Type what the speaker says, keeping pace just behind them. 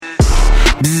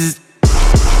Let's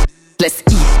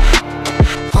eat.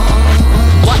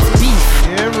 What's beef?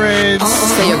 Yeah, Reds.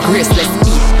 Say your grace, let's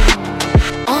eat.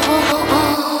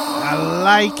 I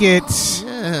like it. Yes.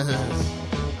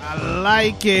 I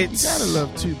like it. You gotta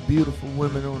love two beautiful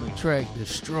women on the track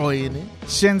destroying it.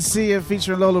 Shensia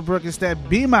featuring Lola Brooke. It's that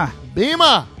Beamer.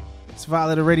 Beamer. It's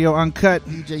Violator Radio Uncut.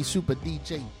 DJ Super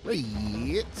DJ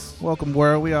Reds. Welcome,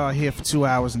 world. We are here for 2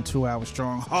 hours and 2 hours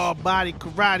strong. Hard body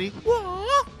karate.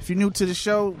 If you're new to the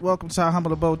show, welcome to our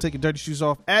humble abode. Take your dirty shoes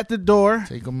off at the door.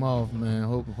 Take them off, man.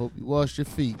 Hope you wash your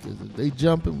feet, because if they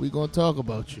jumping, we gonna talk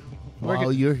about you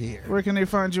while you're here. Where can they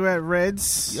find you at,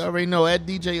 Reds? You already know, at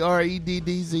DJ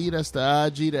REDDZ. That's the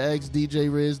IG, the X,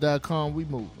 DJRez.com. We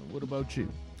moving. What about you?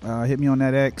 Hit me on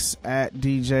that X at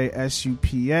DJ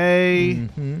SUPA.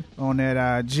 On that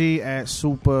IG at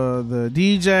Super the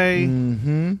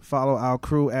DJ. Follow our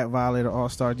crew at Violator All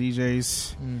Star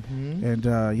DJs. And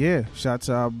yeah, shout out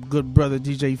to our good brother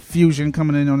DJ Fusion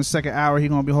coming in on the second hour. He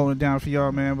gonna be holding it down for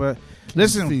y'all, man. But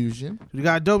listen, Fusion, we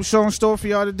got a dope show in store for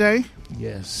y'all today.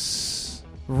 Yes,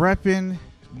 repping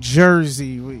Jersey.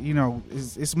 You know,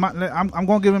 it's my. I'm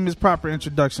gonna give him his proper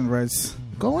introduction, Reds.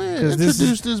 Go ahead,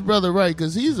 introduce this brother right,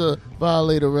 because he's a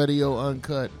Violator Radio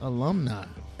Uncut alumni.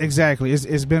 Exactly.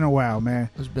 It's been a while, man.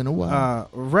 It's been a while.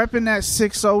 Repping that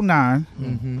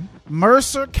 609,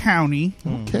 Mercer County.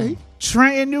 Okay.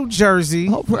 Trenton, New Jersey.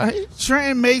 All right.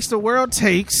 Trenton makes the world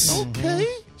takes. Okay.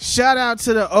 Shout out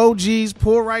to the OGs,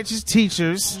 poor righteous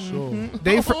teachers. Sure.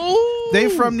 They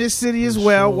from this city as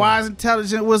well. Sure. Wise,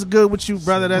 intelligent. What's good with you,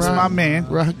 brother? That's my man.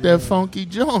 Rock that funky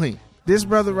joint. This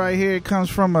brother right here comes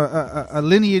from a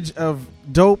lineage of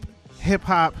dope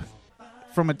hip-hop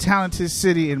from a talented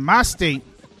city in my state,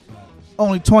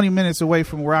 only 20 minutes away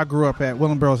from where I grew up at.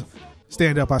 Willenboro,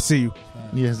 stand up, I see you.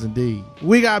 Yes, indeed.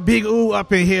 We got Big Ooh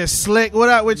up in here. Slick, what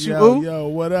up with you, Ooh? Yo,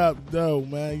 what up, though,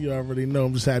 man? You already know.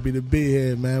 I'm just happy to be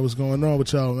here, man. What's going on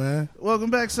with y'all, man? Welcome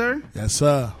back, sir. Yes,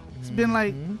 sir. It's been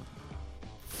like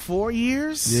 4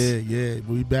 years? Yeah.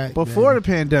 We back. Before the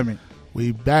pandemic.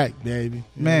 We back, baby.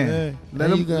 Man,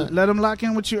 yeah. let them lock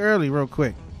in with you early real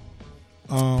quick.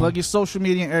 Plug your social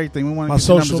media and everything. We want to my get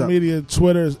your social media,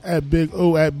 Twitter is at Big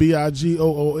O, at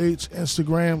BIGOOH.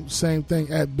 Instagram, same thing,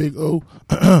 at Big O,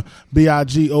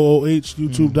 BIGOOH.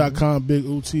 YouTube.com, Big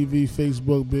O TV.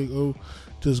 Facebook, Big O.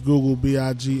 Just Google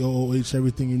BIGOOH.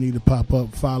 Everything you need to pop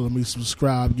up. Follow me,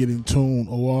 subscribe, get in tune.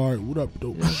 OR, what up,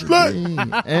 though?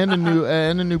 And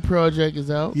the new project is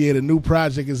out. Yeah, the new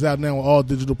project is out now on all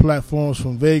digital platforms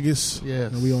from Vegas.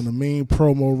 Yes. And we on the main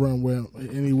promo run where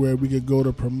anywhere we could go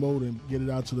to promote and get it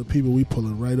out to the people, we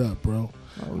pulling right up, bro.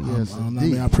 Oh, yes,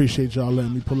 I appreciate y'all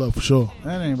letting me pull up for sure.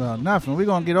 That ain't about nothing. We're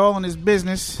going to get all in this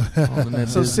business.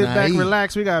 So sit back,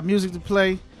 relax. We got music to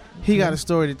play. He got a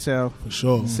story to tell. For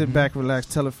sure. Sit back, relax,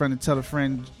 tell a friend to tell a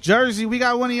friend. Jersey, we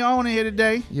got one of your own in here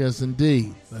today. Yes,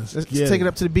 indeed. Let's take it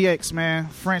up to the BX, man.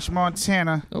 French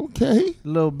Montana. Okay.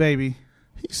 Little baby.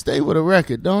 He stay with a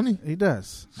record, don't he? He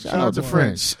does. Shout out to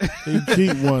French. He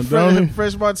keep one, don't he?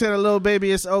 French Montana, Little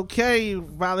Baby, it's okay.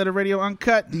 Violator Radio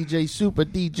Uncut. DJ Super,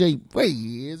 DJ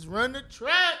Rez, run the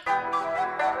track.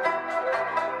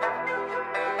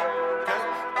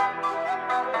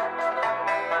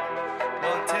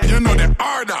 You know the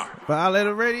order.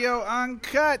 Violator Radio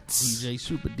Uncut. DJ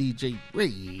Super, DJ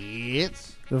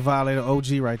Rez. The Violator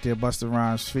OG right there, Busta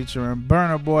Rhymes featuring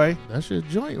Burner Boy. That's your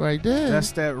joint right there.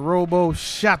 That's that Robo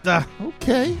Shatta.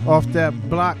 Okay. Off that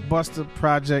Blockbuster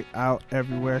project out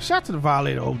everywhere. Shout out to the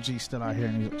Violator OG still out here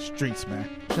in the streets, man.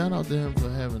 Shout out to him for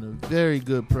having a very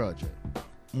good project.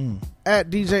 At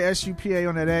DJ SUPA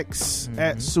on that X.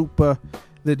 At Super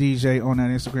the DJ on that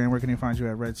Instagram. Where can they find you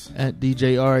at, Reds? At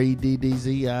DJ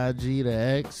REDDZ, IG, the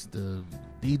X, the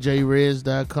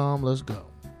DJRez.com. Let's go.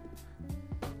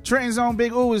 Trenton's own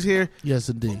Big Ooh is here. Yes,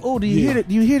 indeed. Oh, do you hear it?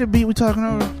 Do you hear the beat we talking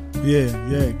over?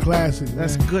 Yeah, classic.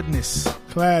 That's man. goodness.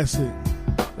 Classic.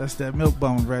 That's that milk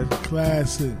bone, Red.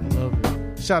 Classic. Love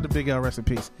it. Shout out to Big L, rest in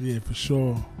peace. Yeah, for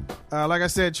sure. Like I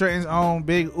said, Trenton's own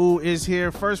Big Ooh is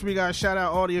here. First, we got to shout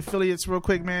out all the affiliates real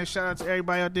quick, man. Shout out to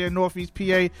everybody out there in Northeast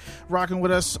PA rocking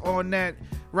with us on that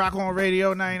Rock On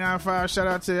Radio 99.5. Shout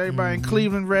out to everybody in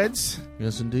Cleveland Reds.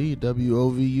 Yes, indeed.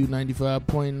 WOVU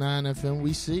 95.9 FM.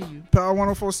 We see you. Power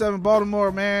 104.7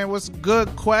 Baltimore, man. What's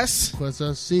good, Quest? Quest,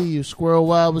 I see you. Squirrel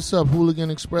Wild, what's up?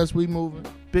 Hooligan Express, we moving.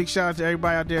 Big shout out to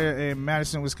everybody out there in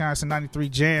Madison, Wisconsin, 93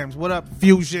 Jams. What up,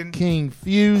 Fusion? King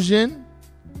Fusion.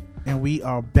 And we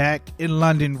are back in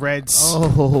London, Reds.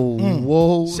 Oh,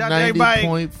 whoa. Shout out to everybody.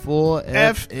 90.4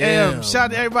 FM. Shout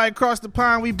out to everybody across the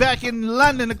pond. We back in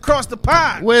London across the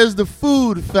pond. Where's the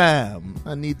food, fam?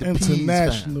 I need the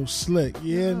International peas, slick.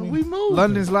 Yeah, fam. We moving.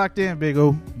 London's locked in, Big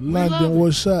O. London,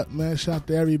 what's up, man? Shout out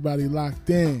to everybody locked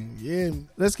in. Yeah.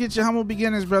 Let's get your humble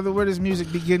beginnings, brother. Where does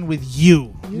music begin with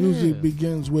you? Yeah. Music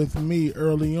begins with me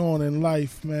early on in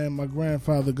life, man. My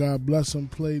grandfather, God bless him,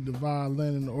 played the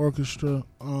violin in the orchestra.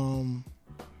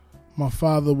 My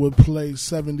father would play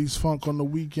 70s funk on the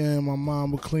weekend. My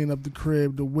mom would clean up the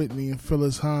crib to Whitney and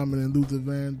Phyllis Hyman and Luther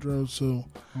Vandross. So,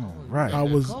 right. I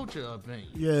was culture up,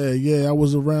 ain't you? yeah. I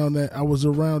was around that. I was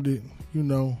around it, you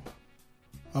know,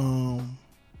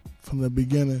 from the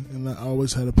beginning, and I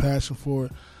always had a passion for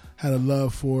it, had a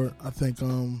love for it. I think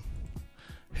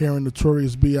hearing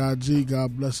Notorious B.I.G.,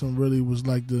 God bless him, really was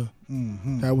like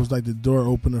that was like the door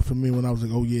opener for me when I was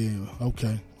like, oh yeah,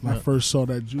 okay. When I first saw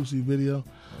that Juicy video,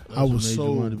 I was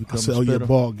I said, oh yeah,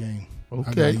 ball game.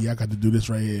 Okay. I got to do this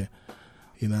right here.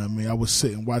 You know what I mean? I would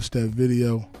sit and watch that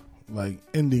video like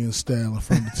Indian style in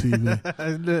front of the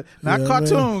TV. Not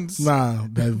cartoons. Nah,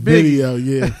 that video,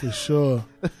 yeah, for sure.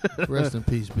 Rest in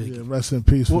peace, Biggie. Yeah, rest in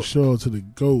peace for sure to the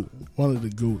GOAT. One of the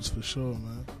GOATs for sure,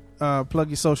 man. Plug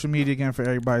your social media again for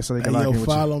everybody so they can lock in with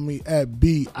follow me at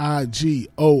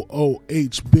BIGOOH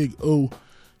Big O.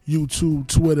 YouTube,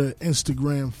 Twitter,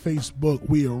 Instagram, Facebook.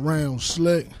 We around,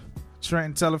 slick.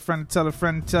 Trenton, tell a friend,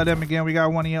 tell them again. We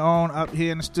got one of your own up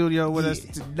here in the studio with us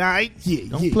tonight.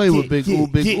 Don't play with Big O.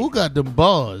 Big O got them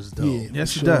bars, though. Yeah,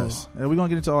 yes, he does. We're going to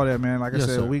get into all that, man. Like I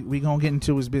said, we going to get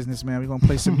into his business, man. We're going to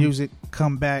play some music,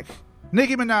 come back.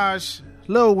 Nicki Minaj,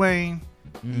 Lil Wayne,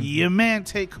 your man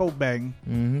Take Cobain.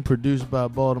 Produced by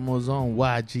Baltimore's own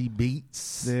YG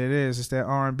Beats. There it is. It's that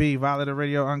R&B. Violator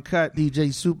Radio Uncut.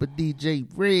 DJ Super, DJ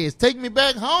Riz. Take me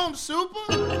back home, Super.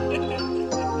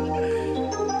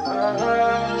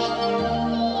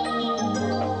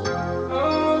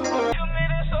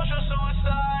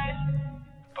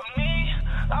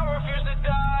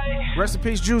 Rest in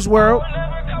peace, Juice WRLD.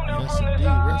 Yes, indeed.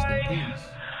 Rest in peace.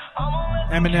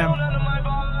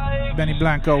 Eminem, Benny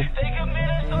Blanco.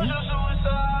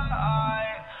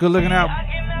 Good looking out,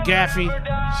 Gaffy.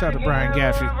 Shout out to Brian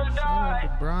Gaffy. Shout out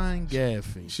to Brian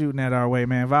Gaffy. Shooting that our way,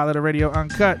 man. Violator Radio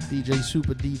Uncut. DJ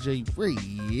Super, DJ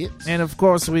Riz. And of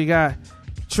course, we got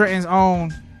Trenton's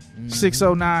own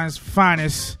 609's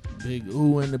finest. Big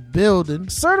O in the building.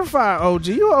 Certified OG.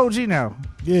 You OG now.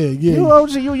 Yeah. You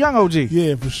OG. You young OG.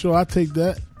 Yeah, for sure. I take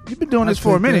that. You've been doing this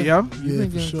for a minute, yo. You've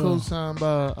been getting co-signed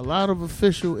by a lot of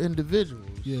official individuals.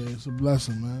 Yeah, it's a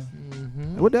blessing, man.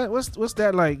 What's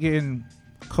that like getting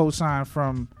co-signed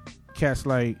from cats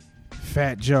like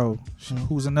Fat Joe,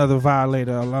 who's another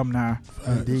Violator alumni.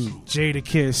 Indeed. Jada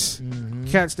Kiss.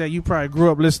 Cats that you probably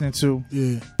grew up listening to.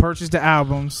 Yeah. Purchased the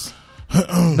albums.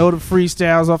 Know the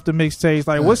freestyles off the mixtapes.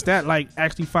 Like, what's that like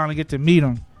actually finally get to meet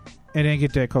them and then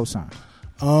get that co-sign?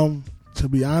 To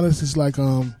be honest, it's like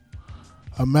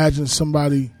imagine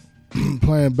somebody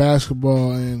playing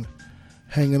basketball and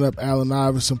hanging up Allen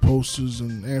Iverson posters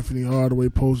and Anthony Hardaway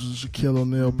posters, Shaquille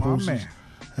O'Neal posters,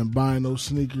 and buying those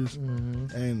sneakers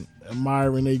and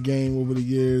admiring their game over the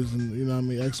years, and you know what I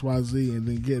mean, XYZ, and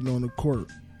then getting on the court,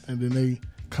 and then they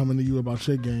coming to you about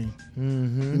your game. You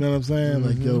know what I'm saying?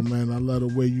 Like, yo, man, I love the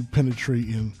way you penetrate,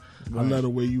 and I love the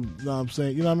way you know what I'm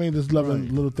saying? You know what I mean? Just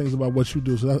loving little things about what you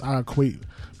do. So I equate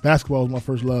basketball was my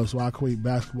first love, so I equate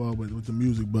basketball with the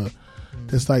music, but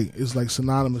it's like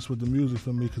synonymous with the music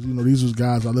for me, because you know these was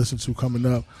guys I listened to coming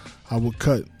up. I would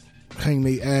hang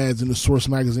their ads in the Source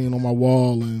magazine on my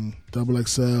wall, and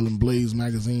XXL and Blaze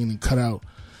magazine, and cut out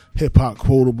hip hop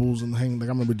quotables and hang. Like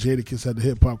I remember Jadakiss had the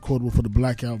hip hop quotable for the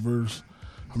Blackout verse.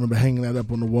 I remember hanging that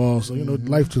up on the wall. So you know,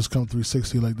 life just come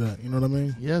 360 like that. You know what I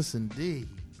mean? Yes, indeed.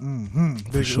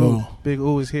 Big sure. Big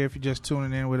O is here if you're just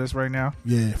tuning in with us right now.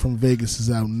 Yeah, From Vegas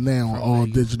is out now on all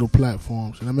digital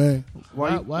platforms. You know what I mean?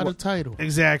 Why the title?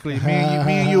 Exactly. Me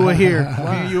and you were here. Me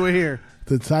and you were here.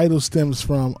 The title stems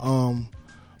from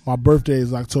my birthday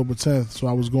is October 10th, so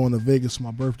I was going to Vegas for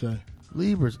my birthday.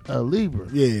 Libra.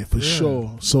 Yeah, for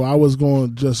sure. So I was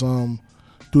going to just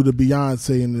do the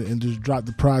Beyonce and just drop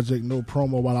the project, no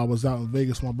promo, while I was out in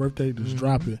Vegas for my birthday, just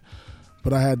drop it.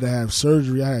 But I had to have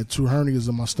surgery. I had 2 hernias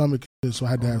in my stomach, so I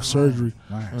had to have surgery.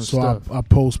 Nice. So I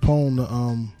postponed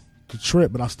the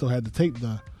trip, but I still had the tape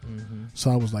done.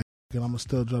 So I was like, I'm going to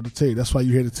still drop the tape. That's why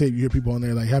you hear the tape. You hear people on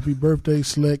there like, happy birthday,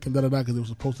 Slick, and da-da-da, because it was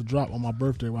supposed to drop on my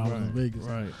birthday while I was in Vegas.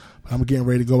 Right. But I'm getting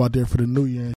ready to go out there for the new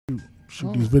year and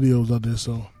shoot these videos out there.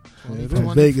 So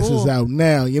From Vegas is out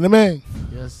now. You know what I mean?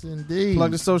 Yes, indeed.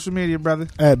 Plug the social media, brother.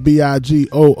 At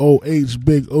BIGOOH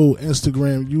Big O,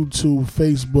 Instagram, YouTube,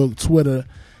 Facebook, Twitter,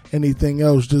 anything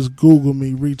else, just Google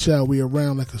me, reach out. We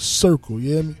around like a circle,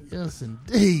 you hear me? Yes,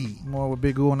 indeed. More with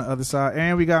Big U on the other side.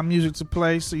 And we got music to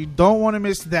play, so you don't want to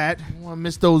miss that. You want to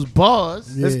miss those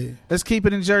bars. Yeah. Let's keep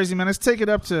it in Jersey, man. Let's take it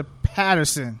up to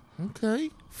Patterson. Okay.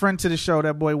 Friend to the show,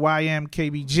 that boy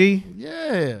YMKBG.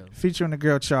 Yeah. Featuring the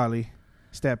girl Charlie.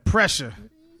 It's that pressure.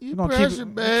 You We're gonna pressure,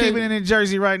 keep it in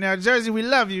Jersey right now. Jersey, we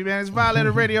love you, man. It's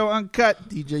Violator Radio Uncut.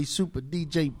 DJ Super,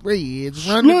 DJ Reds,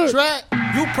 run the track.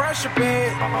 You pressure,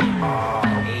 babe.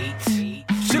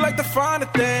 She like the finer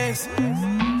things.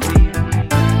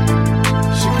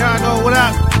 Chicago, what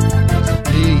up?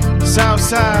 South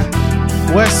side,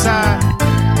 west side,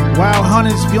 Wild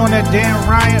Hunters. If you on that damn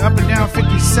Ryan, up and down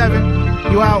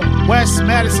 57. You out west,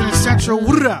 Madison and Central.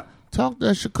 What up? Talk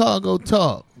that Chicago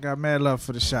talk. Got mad love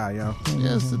for the shy, yo.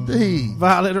 Yes, indeed.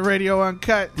 Violator Radio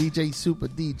Uncut. DJ Super,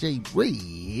 DJ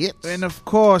Reds. And of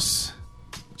course,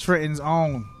 Trenton's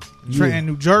own. Trenton,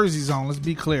 New Jersey's own. Let's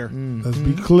be clear. Let's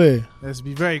be clear. Let's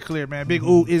be very clear, man. Big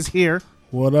Ooh is here.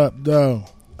 What up, though?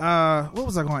 What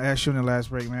was I going to ask you in the last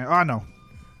break, man? Oh, I know.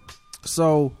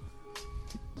 So,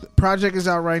 the project is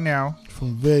out right now.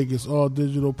 From Vegas, all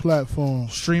digital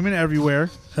platforms. Streaming everywhere.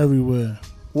 Everywhere.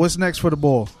 What's next for the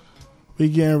ball? We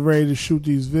getting ready to shoot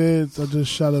these vids. I just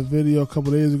shot a video a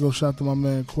couple days ago. Shot to my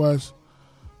man Quest.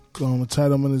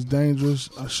 Entitlement is dangerous.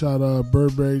 I shot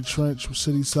Burberry Trench with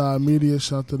Cityside Media.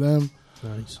 Shout to them.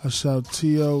 Nice. I shot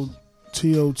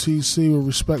TOTC with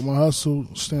Respect My Hustle.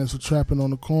 Stands for Trapping on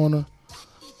the Corner.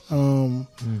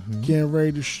 Getting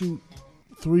ready to shoot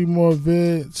 3 more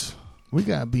vids. We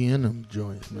gotta be in them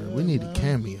joints, man. Yeah, we need man. a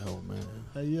cameo, man.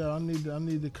 Hey, yeah, I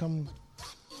need to come.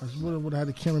 I would have had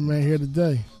the cameraman here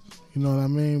today. You know what I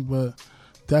mean? But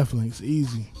definitely, it's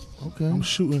easy. Okay. I'm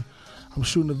shooting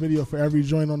a video for every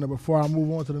joint on there. Before I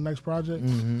move on to the next project,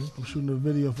 I'm shooting a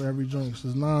video for every joint. So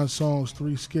there's 9 songs,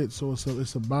 3 skits, so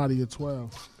it's a body of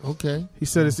 12. Okay. He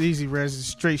said it's easy, Rez. It's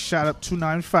straight shot up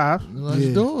 295. Let's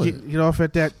do it. Get off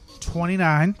at that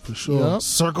 29. For sure. Yep.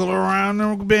 Circle around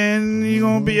the bend. You're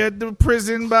going to be at the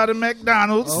prison by the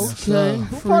McDonald's. Okay.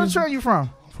 What part of train you from?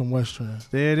 From West Trend.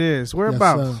 There it is. Where Yes,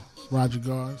 about? sir. Roger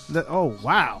Guards. Oh,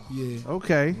 wow. Yeah.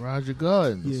 Okay. Roger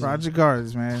Gardens. Yeah. Roger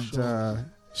Gardens, man. Sure.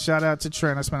 Shout out to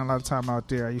Trent. I spent a lot of time out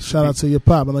there. Shout out to your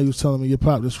pop. I know you was telling me your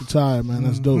pop just retired, man.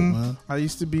 That's dope, man. I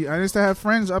used to have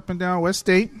friends up and down West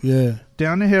State, Yeah.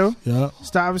 down the hill, Yeah.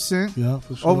 Stuyvesant, Yeah,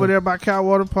 for sure. over there by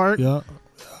Cowwater Park, Yeah.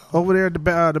 over there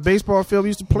at the baseball field. We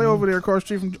used to play over there across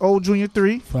the street from Old Junior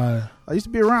 3. Fire. I used to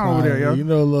be around over there, yo. You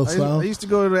know a little I something. used to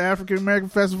go to the African American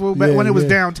Festival back when it was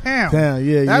downtown. Damn,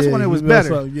 yeah, That's when it was You know better.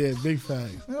 something. Yeah, big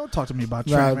facts. Don't talk to me about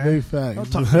Nah, Trent, man. big facts.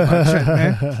 Don't talk to me about Trent,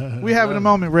 man. We having a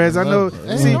moment, Rez. I know.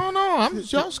 Hey, See,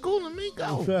 y'all schooling me.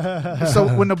 Go. so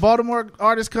when the Baltimore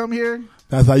artists come here,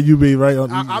 That's how you be, right?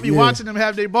 I'll be watching them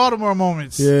have their Baltimore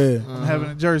moments. Yeah. I'm having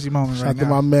a Jersey moment Shout right to now.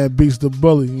 my man Beast the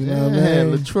Bully. You know what I Yeah,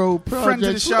 mean? Latrobe Project. Friend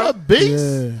to the show. What up, Beast?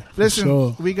 Yeah. for Listen,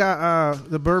 sure. we got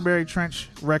the Burberry Trench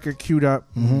record queued up.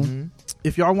 Mm-hmm.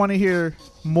 If y'all want to hear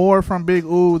more from Big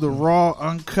Ooh, the raw,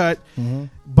 uncut,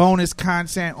 bonus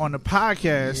content on the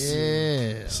podcast,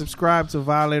 Yeah. subscribe to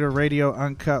Violator Radio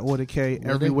Uncut with a K With a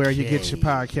everywhere you K. get your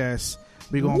podcasts.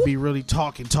 We're going to be really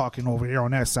talking over here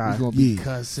on that We're side. going to be Yeah.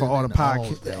 cussing For all the and all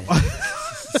podcast- that.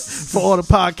 For all the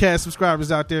podcast subscribers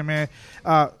out there, man.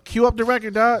 Cue up the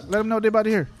record, dog. Let them know what they're about to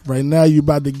hear. Right now, you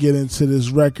about to get into this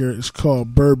record. It's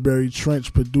called Burberry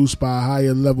Trench, produced by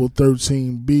Higher Level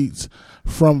 13 Beats.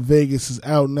 From Vegas is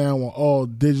out now on all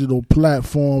digital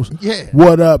platforms. Yeah.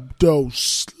 What up, though?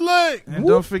 Slick. And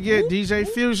don't forget, DJ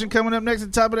Fusion coming up next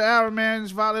at the top of the hour, man.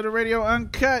 It's Violator Radio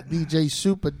Uncut. DJ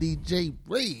Super, DJ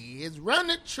Reds, run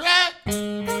the track.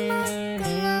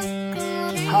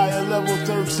 Higher Level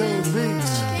 13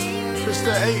 Beats. It's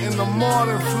the 8 in the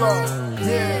morning flow.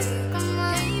 Yeah.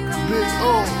 Big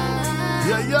O.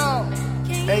 Yeah, yo.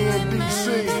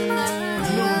 A&DC.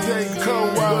 New Day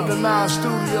Co-op. The 9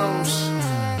 Studios.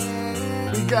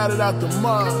 We got it out the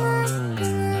mud.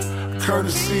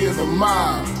 Courtesy of the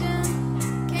mob.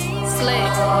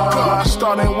 I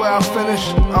start ain't where I finish.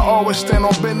 I always stand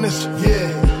on business.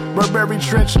 Yeah. Burberry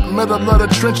Trench, middle of the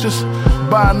trenches.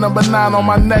 By number 9 on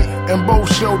my neck and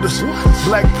both shoulders.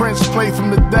 Black Prince played from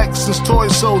the deck since Toy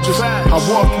Soldiers. I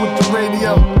walked with the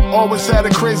radio, always had a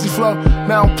crazy flow.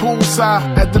 Now I'm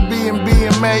poolside at the B&B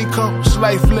in Mexico. It's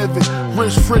life living,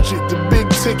 rich frigid, the big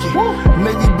ticket.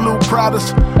 Navy blue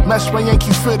Pradas, match my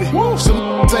Yankee fitted. Some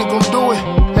ain't gon' do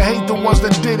it, they hate the ones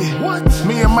that did it.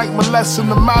 Me and Mike molesting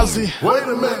the Mozzie. Wait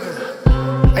a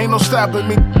minute, ain't no stopping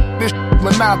me, this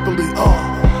monopoly.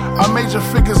 I major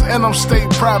figures and I'm state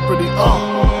property.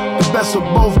 The best of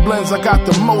both blends, I got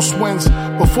the most wins.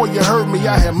 Before you heard me,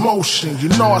 I had motion. You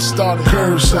know I started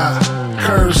curbside.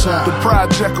 The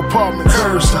project apartment,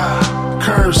 curbside.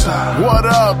 What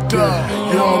up, dog?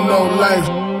 You don't know life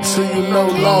till you know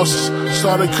losses.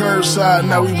 Started curbside,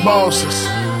 now we bosses.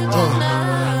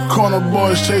 Corner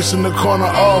boys chasing the corner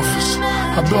office.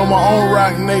 I built my own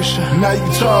rock nation, now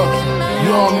you talking.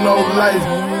 You don't know life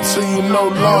till you know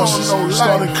losses.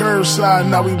 Started curbside,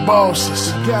 now we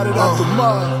bosses. Got it out the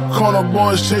mud. Corner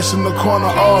boys chasing the corner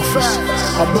office.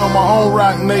 I built my own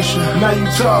rock nation, now you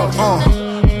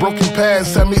talking. Broken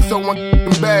paths had me throwing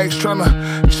bags,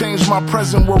 tryna change my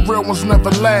present where real ones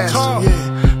never last.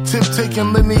 Yeah. Tip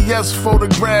taking linears,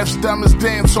 photographs, diamonds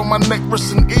dance on my neck,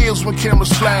 wrists and ears when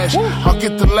cameras flash. I'll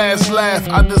get the last laugh,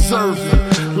 I deserve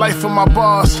it. Life in my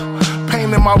bars,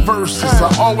 pain in my verses.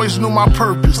 I always knew my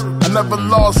purpose, I never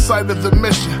lost sight of the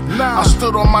mission. I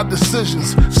stood on my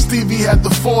decisions, Stevie had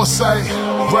the foresight.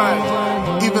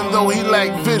 Right, even though he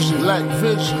lacked vision.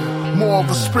 More of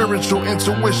a spiritual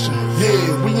intuition.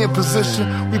 Yeah, we in position,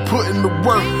 we put in the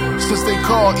work. Since they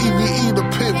call EVE the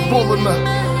pit bull in the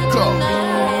go.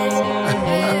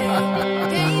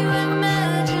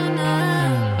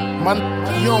 Man,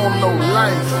 you don't know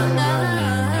life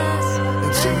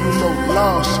until you know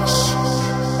losses.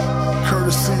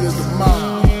 Courtesy of the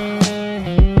mob.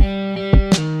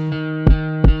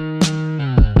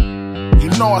 You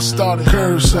know I started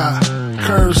curbside.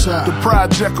 The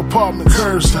project apartment,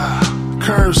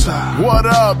 curbside. What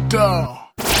up, dog?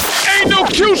 Ain't no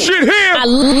cute shit here. I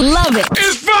love it.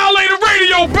 It's Violator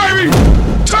Radio, baby.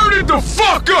 Turn it the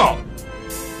fuck up.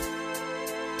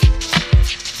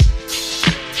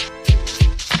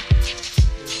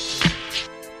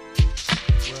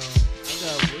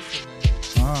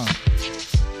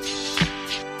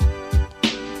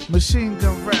 Machine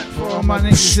gun rap for all my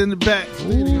niggas in the back.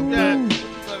 Yeah.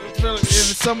 In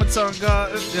the summertime,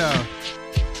 God. Yeah.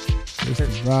 It's the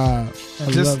vibe. I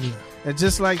love it. And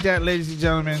just like that, ladies and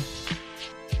gentlemen,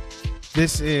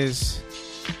 this is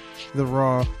the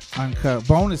raw, uncut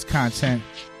bonus content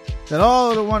that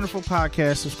all of the wonderful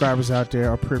podcast subscribers out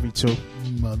there are privy to.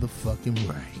 Motherfucking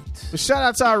right. But shout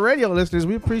out to our radio listeners.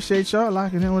 We appreciate y'all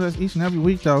locking in with us each and every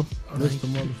week, though. This the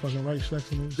motherfucking right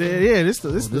section. Yeah, this the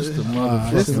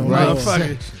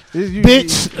motherfucking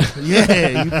bitch.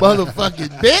 Yeah, you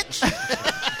motherfucking bitch.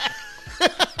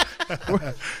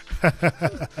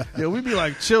 Yeah, we be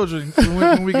like children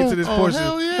when we get to this portion.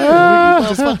 Hell yeah. We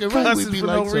just fucking right. We for be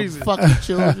no like reason. some fucking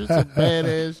children, some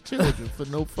badass children for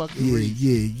no fucking reason.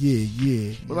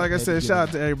 Yeah. But like I said, shout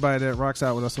out to everybody that rocks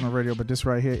out with us on the radio. But this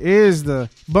right here is the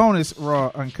bonus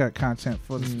raw uncut content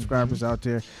for the subscribers out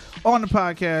there on the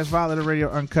podcast. Violator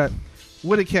Radio Uncut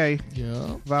with a K.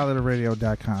 Yeah.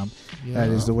 ViolatorRadio.com. Yeah. That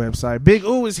is the website. Big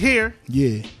Ooh is here.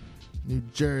 Yeah. New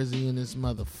Jersey in this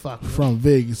motherfucker. From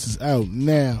Vegas is out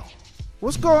now.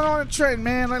 What's going on in Trenton,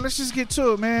 man? Like, let's just get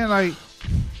to it, man. Like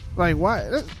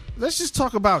why? Let's just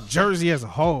talk about Jersey as a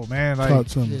whole, man. Like, Talk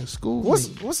to me. Yeah, school. what's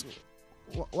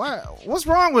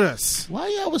wrong with us? Why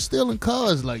y'all was stealing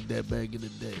cars like that back in the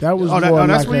day? That was that's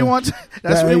like where you want.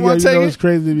 That's where you want to take take It's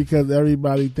crazy because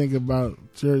everybody think about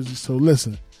Jersey. So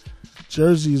listen,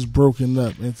 Jersey is broken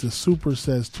up into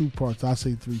supersets, 2 parts. I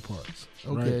say 3 parts.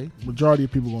 Okay. Right? Majority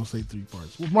of people gonna say 3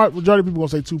 parts. Majority of people gonna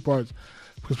say 2 parts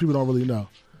because people don't really know.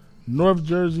 North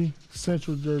Jersey,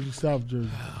 Central Jersey, South Jersey.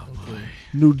 Oh, boy.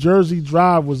 New Jersey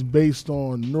Drive was based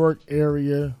on Newark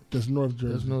area. That's North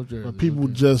Jersey. That's North Jersey. But people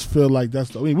just feel like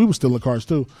that's. I mean, we were stealing cars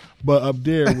too, but up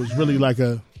there it was really like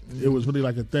a. It was really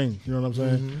like a thing. You know what I'm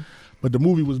saying? Mm-hmm. But the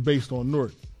movie was based on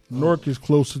Newark. Newark is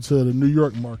closer to the New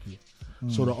York market,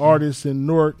 so the artists in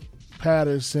Newark,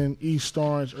 Patterson, East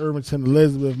Orange, Irvington,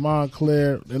 Elizabeth,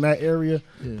 Montclair, in that area,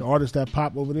 the artists that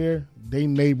pop over there, they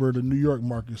neighbor the New York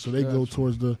market, so they go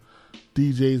towards the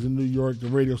DJs in New York, the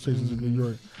radio stations in New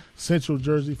York. Central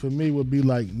Jersey for me would be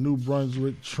like New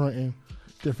Brunswick, Trenton,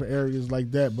 different areas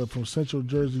like that. But from Central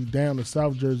Jersey down to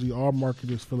South Jersey, our market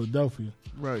is Philadelphia.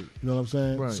 Right. You know what I'm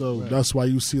saying? Right, so right. that's why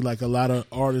you see like a lot of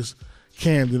artists,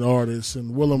 Camden artists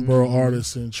and Willenboro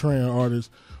artists and Tran artists.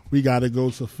 We got to go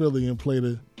to Philly and play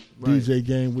the DJ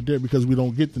game with there because we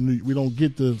don't get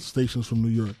the stations from New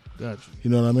York. Gotcha. You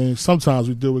know what I mean? Sometimes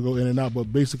we do, we go in and out,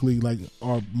 but basically like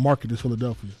our market is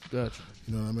Philadelphia. Gotcha.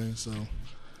 You know what I mean? So,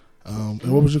 and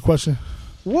what was your question?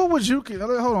 What would you?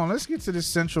 Hold on. Let's get to this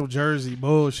Central Jersey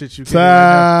bullshit. You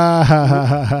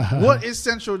right what is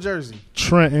Central Jersey?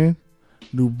 Trenton,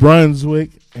 New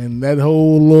Brunswick, and that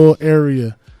whole little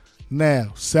area.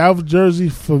 Now, South Jersey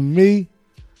for me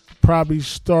probably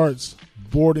starts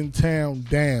Bordentown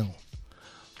down.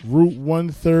 Route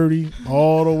 130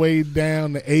 all the way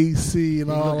down to AC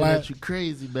and all Looking that. at you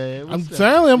crazy, man. I'm What's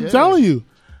up? telling you.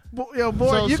 Yo,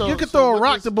 boy, So- you could so throw a what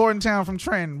rock this- to Bordentown from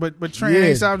Trenton, but Trenton Yeah.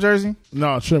 ain't South Jersey.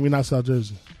 No, Trent, we not South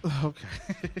Jersey. Okay.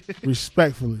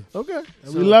 Respectfully. Okay.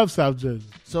 And we love South Jersey.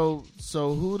 So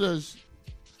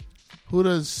who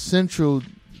does Central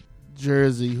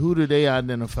Jersey? Who do they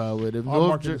identify with? If Our North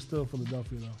market Jer- is still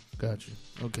Philadelphia, though. got you.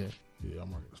 Okay. Yeah, our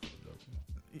market is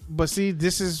Philadelphia. But see,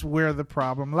 this is where the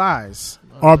problem lies.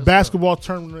 Our basketball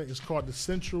tournament is called the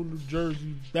Central New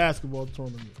Jersey Basketball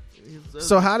Tournament.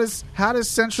 So how does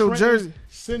Central Trenton Jersey?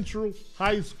 Central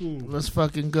High School. Let's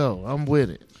fucking go. I'm with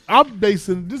it. I'm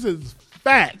basing this is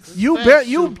facts. You Thanks,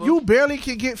 you Super. you barely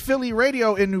can get Philly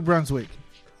radio in New Brunswick.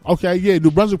 Okay, yeah,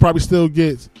 New Brunswick probably still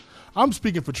gets. I'm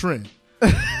speaking for Trenton.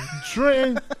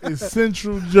 Trenton is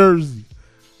Central Jersey.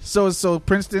 So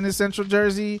Princeton is Central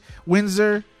Jersey,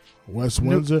 Windsor, West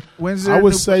Windsor. Windsor. I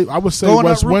would New- say going West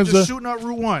up Route, Windsor. just shooting up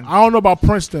Route 1. I don't know about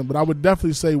Princeton, but I would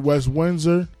definitely say West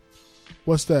Windsor.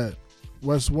 What's that?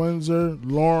 West Windsor,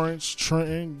 Lawrence,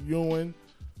 Trenton, Ewing,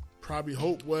 probably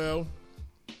Hopewell.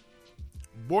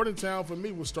 Bordentown for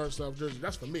me would start South Jersey.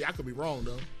 That's for me. I could be wrong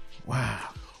though. Wow,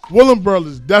 Willenboro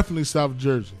is definitely South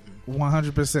Jersey.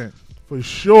 100%, For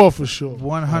sure, for sure.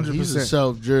 100%. He's a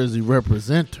South Jersey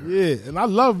representative. Yeah, and I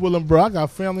love Willenboro. I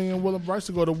got family in Willenboro. I used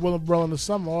to go to Willenboro in the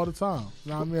summer all the time.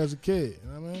 You know what I mean? As a kid.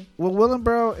 You know what I mean? Well,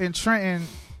 Willenboro and Trenton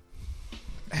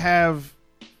have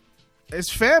it's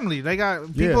family. They got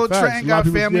people. Yeah, in facts. Trenton A lot got of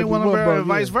people family in skip Willenboro and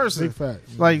yeah. vice versa. Big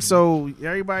facts. Like so,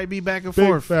 everybody be back and Big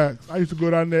forth. facts. I used to go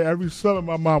down there every summer.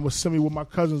 My mom would send me with my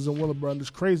cousins in Willenboro. And it's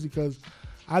crazy because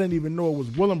I didn't even know it was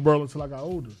Willenboro until I got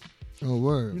older. Oh,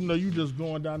 word. You know, you just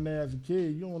going down there as a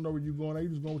kid. You don't know where you're going at. You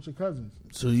just going with your cousins.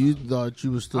 So you thought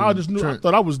you was still I just knew. I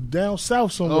thought I was down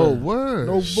south somewhere. Oh, word.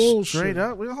 No bullshit. Straight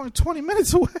up, we're only 20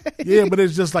 minutes away. Yeah, but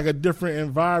it's just like a different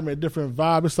environment, different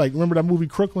vibe. It's like, remember that movie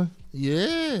Crooklyn?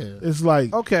 Yeah. It's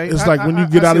like, Okay, It's I- like when I- you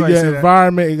get I out see of why you your say that.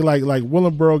 environment, it like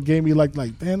Willenboro gave me like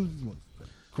damn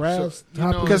grass. So,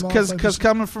 you know, Because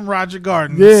coming from Roger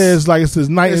Gardens, yeah, it's like it's this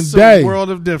night it's and day. a world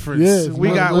of difference. Yeah, it's we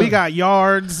one got of we them. got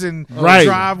yards and Right.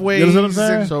 driveways. You know what I'm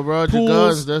saying? and- So Roger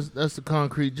Pools. Gardens, that's the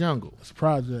concrete jungle. It's a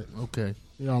project. Okay.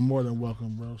 Y'all more than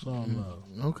welcome, bro. It's all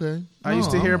love. Okay. I used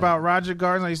to hear about Roger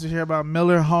Gardens. I used to hear about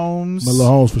Miller Homes. Miller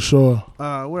Homes for sure.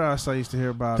 What else I used to hear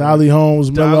about? Dolly Homes,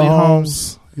 Miller Dolly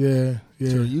Homes. Yeah, yeah.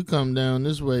 So you come down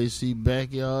this way, see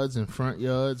backyards and front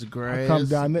yards, grass. I come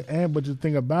down there, and but the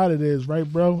thing about it is, right,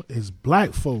 bro, it's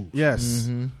black folks. Yes.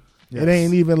 Mm-hmm. Yes. It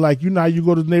ain't even like, you know how you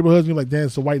go to the neighborhoods and you're like, damn,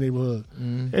 it's a white neighborhood.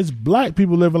 Mm-hmm. It's black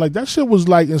people living like that. Shit was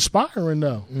like inspiring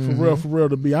though. Mm-hmm. For real,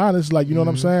 to be honest. Like, you know what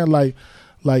I'm saying? Like,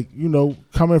 you know,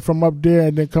 coming from up there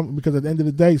and then come, because at the end of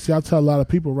the day, see, I tell a lot of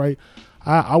people, right?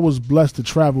 I was blessed to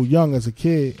travel young as a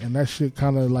kid, and that shit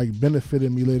kind of like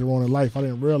benefited me later on in life. I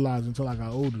didn't realize until I got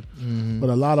older. Mm-hmm.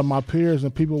 But a lot of my peers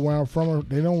and people where I'm from,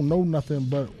 they don't know nothing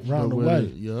but round the way.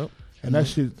 Yep. And that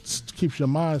shit keeps your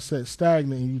mindset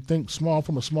stagnant, and you think small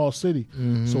from a small city.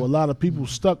 Mm-hmm. So a lot of people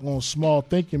stuck on small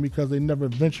thinking because they never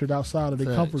ventured outside of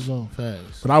their comfort zone.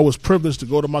 Facts. But I was privileged to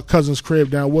go to my cousin's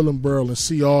crib down Willenboro and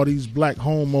see all these black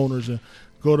homeowners, and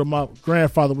go to my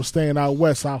grandfather was staying out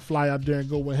west. I'll fly out there and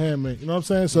go with him, and you know what I'm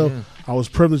saying? So Yeah. I was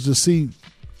privileged to see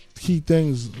key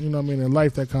things, you know what I mean, in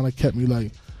life that kind of kept me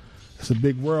like, it's a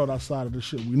big world outside of the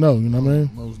shit we know, you know what I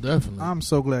mean? Most definitely. I'm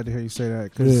so glad to hear you say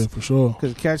that. Yeah, for sure.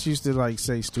 Because cats used to like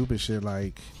say stupid shit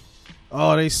like,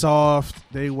 "Oh, they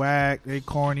soft, they whack, they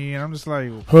corny," and I'm just like,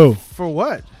 Who? for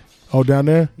what? Oh, down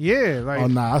there? Yeah, like Oh,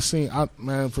 nah,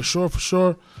 man, for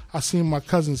sure, I seen my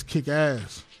cousins kick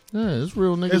ass. Yeah, it's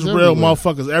real niggas. It's everywhere. real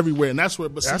motherfuckers everywhere, and that's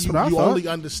what. But That's see, what I you thought. only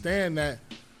understand that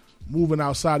moving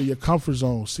outside of your comfort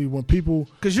zone. See, when people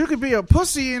because you could be a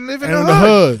pussy and live in in the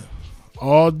hood.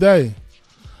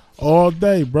 all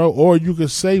day, bro. Or you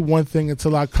could say one thing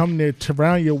until I come there to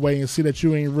round your way and see that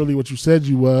you ain't really what you said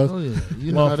you was. Oh yeah,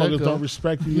 you know how that Motherfuckers go. don't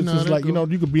respect you. You It's know just how that like, you go.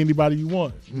 know, you could be anybody you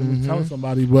want. You know, Mhm. telling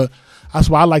somebody, but that's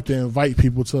why I like to invite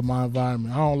people to my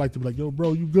environment. I don't like to be like, yo,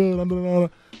 bro, you good?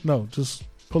 No, just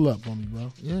pull up on me,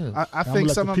 bro. Yeah, I I'ma think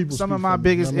let some the of people some speak of my for me,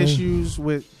 biggest you know what I mean? issues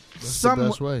with that's some the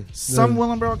best way. some Yeah.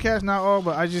 Willenboro cats, not all,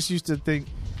 but I just used to think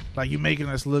like you making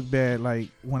us look bad. Like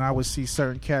when I would see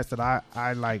certain cats that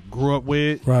I like grew up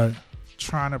with Right.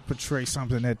 trying to portray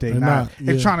something that they They're not, not, and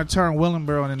yeah. trying to turn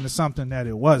Willenboro into something that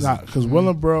it wasn't. Because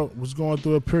Willenboro was going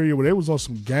through a period where they was on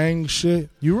some gang shit.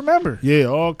 You remember? Yeah,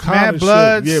 all kind Mad of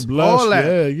Bloods, shit. Yeah, bloods. all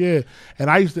that. Yeah. And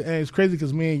I used to, and it's crazy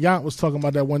because me and Yant was talking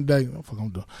about that one day. What the fuck I'm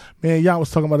doing? Me and Yant was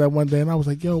talking about that one day, and I was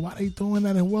like, yo, why they doing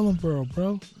that in Willenboro,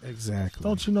 bro? Exactly.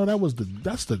 Don't you know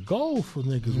that's the goal for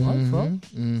niggas, right, bro?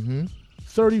 Mm-hmm.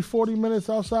 30, 40 minutes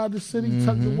outside the city,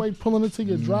 tucked away, pulling into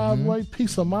your driveway,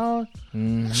 peace of mind.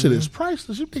 That shit is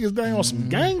priceless. You niggas down on some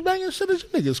gang banging shit? You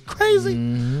niggas crazy?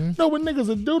 You know what niggas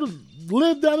would do to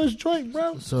live down this joint,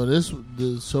 bro? So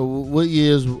what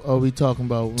years are we talking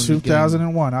about? When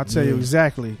 2001. I'll tell you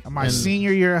exactly. My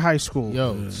senior year of high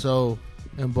school. So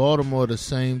in Baltimore, the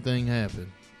same thing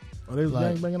happened. Are they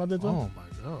gang banging out there too? Oh my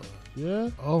god. Yeah.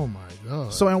 Oh my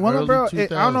god. So in Willingboro, I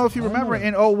don't know if you remember,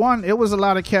 in 01, it was a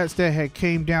lot of cats that had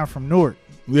came down from Newark.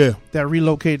 Yeah. That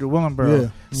relocated to Willingboro. Yeah.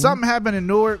 Something happened in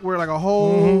Newark where like a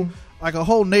whole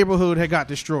neighborhood had got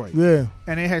destroyed. Yeah.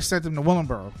 And they had sent them to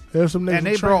Willingboro. There's some niggas and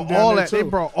they brought all that. They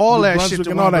brought all that shit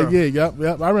to Willingboro.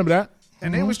 Yep. I remember that.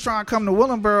 And they was trying to come to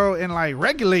Willingboro and like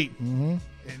regulate, and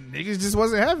niggas just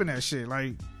wasn't having that shit.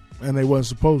 Like, and they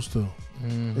wasn't supposed to.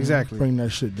 Exactly. Bring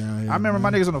that shit down here. I remember my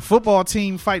niggas on the football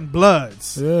team fighting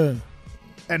Bloods. Yeah.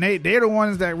 And they're the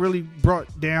ones that really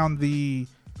brought down the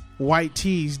white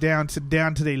tees down to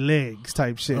their legs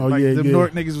type shit. Oh, like yeah, the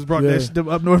North niggas was brought that the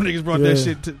up North niggas brought that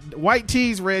shit to white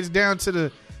tees reds down to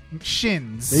the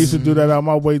shins. They used to do that out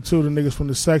my way too, the niggas from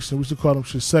the section. We used to call them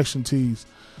shit section tees.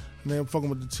 And then fucking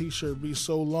with the t-shirt be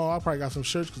so long. I probably got some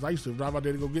shirts because I used to drive out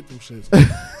there to go get them shits.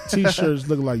 T-shirts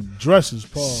look like dresses,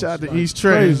 Paul. Shout out to like East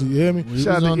Trenton. Crazy, you hear me?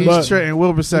 Shout out to East Trenton and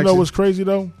Wilbur section. You know what's crazy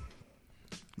though?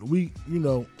 Me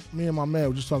and my man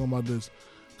were just talking about this.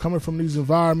 Coming from these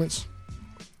environments,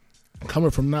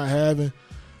 coming from not having,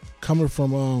 coming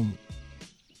from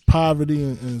poverty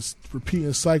and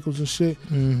repeating cycles and shit,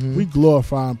 we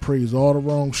glorify and praise all the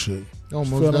wrong shit. Oh, you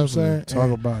feel what I'm saying?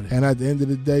 Talk about it. And at the end of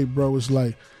the day, bro, it's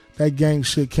like that gang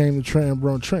shit came to Trenton,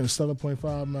 bro. Trenton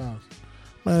 7.5 miles.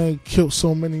 Man, killed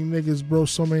so many niggas, bro.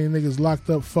 So many niggas locked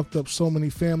up, fucked up so many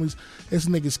families. It's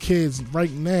niggas' kids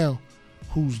right now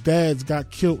whose dads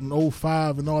got killed in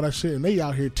 05 and all that shit, and they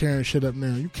out here tearing shit up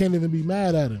now. You can't even be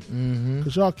mad at them.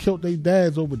 Because y'all killed their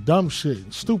dads over dumb shit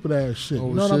and stupid ass shit. Over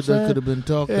you know shit what I'm saying? that could have been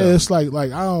talked about. It's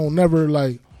like I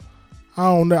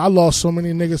lost so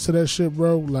many niggas to that shit,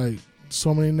 bro. Like,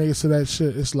 so many niggas to that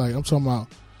shit. It's like, I'm talking about,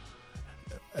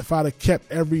 if I'd have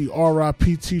kept every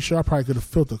RIP t-shirt, I probably could have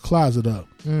filled the closet up.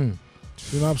 You know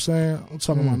what I'm saying? I'm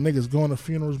talking about niggas going to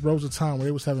funerals, bro. It was a time where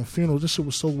they was having funerals. This shit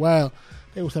was so wild.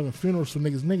 They was having funerals for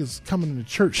niggas. Niggas coming into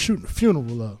church shooting the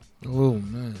funeral up. Oh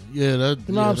man, yeah, that.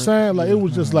 You know what I'm saying? Like, it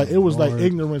was just like, it was like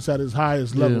ignorance at its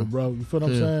highest level, bro. You feel what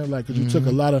I'm saying? Like, cause you took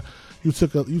a lot of, you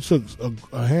took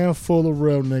a handful of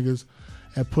real niggas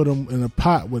and put them in a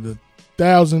pot with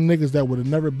 1,000 niggas that would have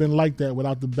never been like that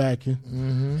without the backing.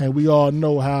 And we all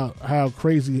know how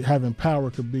crazy having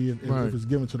power could be if it's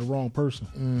given to the wrong person.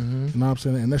 You know what I'm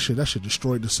saying? And that shit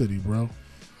destroyed the city, bro.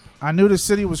 I knew the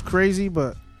city was crazy,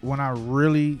 but when I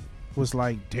really was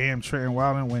like, damn, Trenton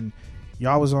Wildin', when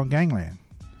y'all was on Gangland.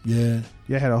 Yeah.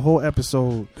 You had a whole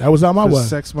episode. That was on my way.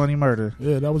 Sex, Money, Murder.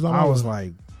 Yeah, that was on my way. I was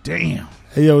like, damn.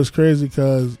 Hey, yo, it's crazy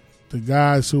because the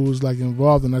guys who was like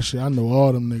involved in that shit, I know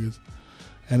all them niggas.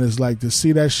 And it's like, to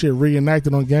see that shit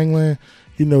reenacted on Gangland,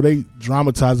 you know, they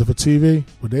dramatize it for TV,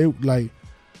 but they like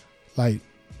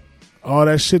all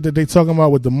that shit that they talking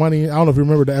about with the money. I don't know if you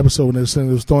remember the episode when they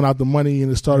was throwing out the money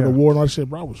and it started a war and all that shit,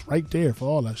 bro. I was right there for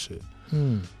all that shit.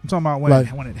 I'm talking about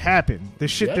when it happened. The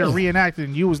shit they're reenacting,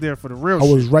 and you was there for the real shit.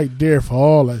 I was right there for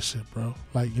all that shit, bro.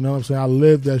 Like, you know what I'm saying? I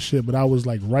lived that shit, but I was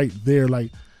like right there,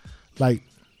 like,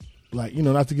 you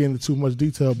know, not to get into too much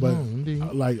detail, but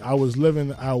like I was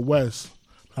living out west.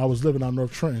 I was living out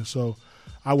North Trenton, so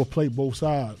I would play both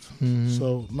sides.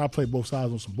 So not play both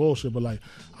sides on some bullshit, but like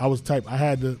I was type. I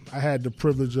had the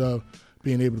privilege of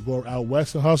being able to go out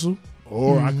west and hustle,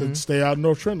 or I could stay out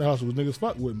North Trenton and hustle. Because niggas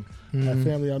fuck with me. I had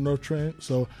family out North Trenton,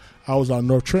 so I was out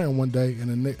North Trenton one day,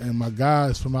 and my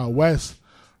guys from out west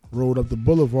rode up the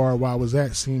boulevard where I was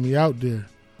at, seen me out there.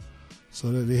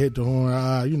 So that they hit the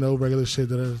horn, you know, regular shit.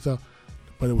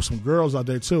 But it was some girls out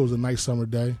there too. It was a nice summer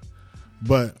day,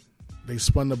 but they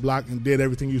spun the block and did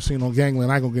everything you've seen on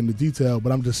Gangland. I ain't gonna get into detail,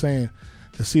 but I'm just saying,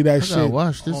 to see that shit on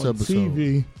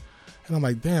TV, and I'm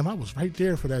like, damn, I was right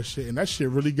there for that shit, and that shit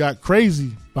really got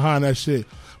crazy behind that shit.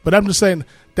 But I'm just saying,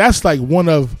 that's like one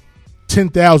of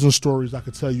 10,000 stories I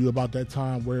could tell you about that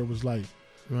time where it was like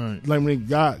when it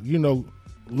got, you know,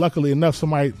 luckily enough,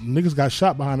 niggas got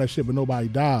shot behind that shit, but nobody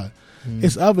died.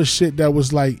 It's other shit that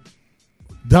was like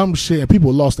dumb shit, and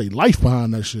people lost their life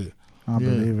behind that shit. I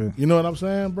believe it. You know what I'm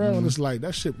saying, bro? And it's like,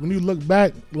 that shit, when you look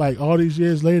back, like, all these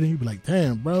years later, you be like,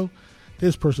 damn, bro,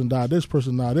 this person died, this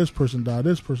person died, this person died,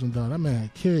 this person died. That man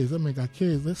had kids. That man got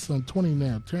kids. This son 20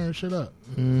 now, tearing shit up.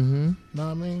 Know what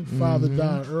I mean? Father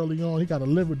died early on. He got to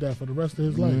live with that for the rest of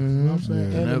his life. You know what I'm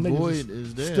saying? And the that void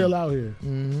is there. Still out here.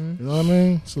 You know what I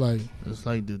mean? It's like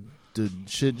the the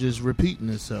shit just repeating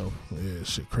itself. Yeah,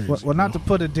 shit crazy. Well, not to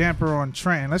put a damper on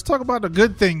Trenton. Let's talk about the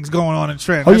good things going on in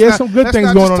Trenton. Oh, Let's yeah, not- some good let's things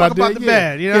not going just on talk out there. about the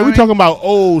bad. You know yeah, what we I mean? talking about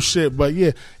old shit, but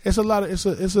yeah, it's a lot of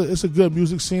it's a good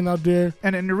music scene out there.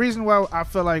 And the reason why I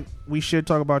feel like we should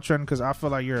talk about Trenton, because I feel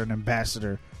like you're an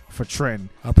ambassador for Trenton.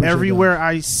 I appreciate Everywhere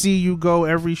I see you go,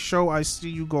 every show I see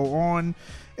you go on,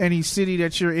 any city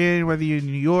that you're in, whether you're in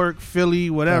New York, Philly,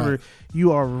 whatever,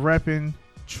 you are repping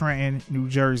Trenton, New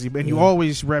Jersey, and you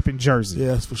always repping Jersey. Yeah,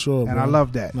 that's for sure. And bro. I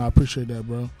love that. No, I appreciate that,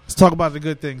 bro. Let's talk about the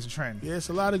good things in Trenton. Yeah, it's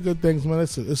a lot of good things, man.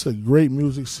 It's a great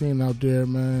music scene out there,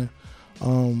 man.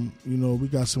 You know, we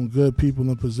got some good people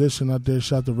in position out there.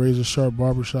 Shout to Razor Sharp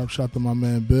Barbershop. Shout to my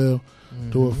man Bill.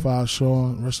 Do It 5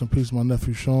 Sean. Rest in peace, my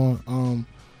nephew Sean.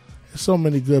 There's so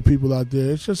many good people out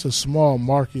there. It's just a small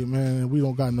market, man, and we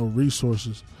don't got no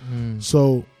resources.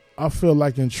 So I feel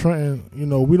like in Trenton, you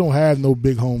know, we don't have no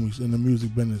big homies in the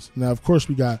music business. Now, of course,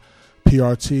 we got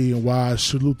PRT and Wise,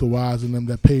 salute the Wise and them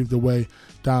that paved the way,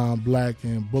 Don Black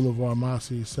and Boulevard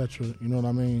Mossy, etc. You know what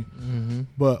I mean?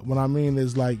 But what I mean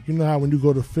is, like, you know how when you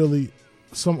go to Philly,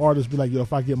 some artists be like, yo,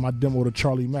 if I get my demo to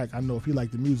Charlie Mack, I know if he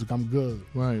like the music, I'm good.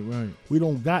 Right. We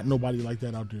don't got nobody like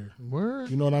that out there. Word.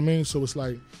 You know what I mean? So it's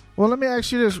like, Well, let me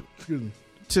ask you this, excuse me.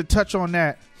 to touch on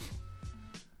that.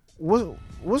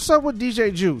 What's up with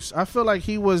DJ Juice? I feel like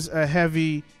he was a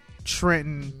heavy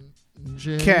Trenton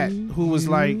cat who was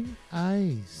like,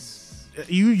 Ice.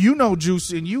 you know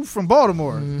Juice, and you from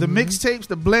Baltimore. The mixtapes,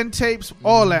 the blend tapes,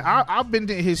 all that. I've been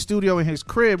to his studio in his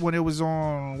crib when it was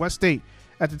on West State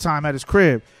at the time, at his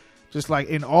crib, just like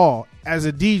in awe. As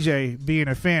a DJ, being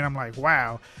a fan, I'm like,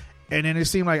 wow. And then it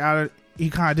seemed like he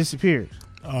kind of disappeared.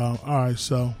 All right,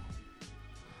 so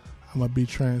I'm going to be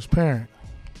transparent.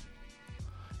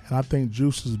 And I think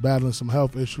Juice is battling some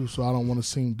health issues, so I don't want to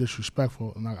seem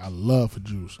disrespectful. And I love for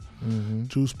Juice.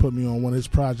 Juice put me on one of his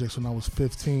projects when I was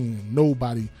 15.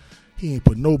 And he ain't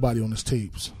put nobody on his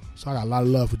tapes. So I got a lot of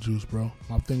love for Juice, bro.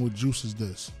 My thing with Juice is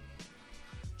this.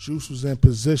 Juice was in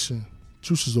position.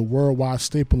 Juice is a worldwide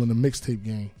staple in the mixtape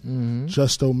game.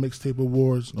 Justo Mixtape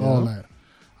Awards, all that.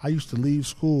 I used to leave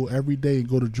school every day and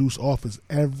go to Juice office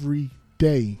every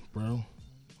day, bro.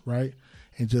 Right?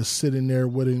 And just sitting there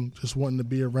with him, just wanting to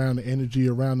be around the energy,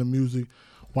 around the music,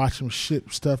 watch him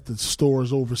ship stuff to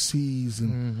stores overseas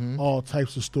and all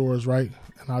types of stores, right?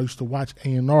 And I used to watch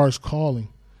A&Rs calling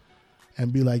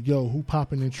and be like, yo, who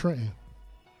popping in Trenton?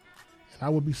 And I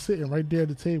would be sitting right there at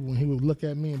the table and he would look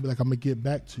at me and be like, I'm going to get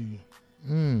back to you.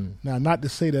 Now, not to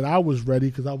say that I was ready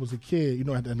because I was a kid. You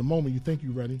know, at the moment you think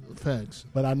you're ready. Facts.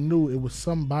 But I knew it was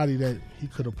somebody that he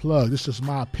could have plugged. It's just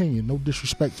my opinion. No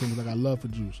disrespect to him, like I love for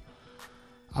Juice.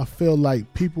 I feel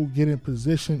like people get in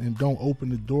position and don't open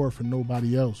the door for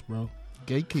nobody else, bro.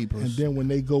 Gatekeepers. And then when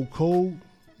they go cold,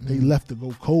 they left to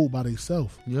go cold by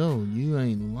themselves. Yo, you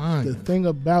ain't lying. The thing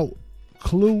about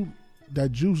Clue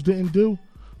that Juice didn't do,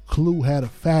 Clue had a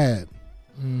fab.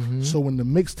 So when the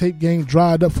mixtape game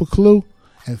dried up for Clue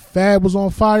and Fab was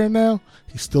on fire now,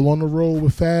 he's still on the road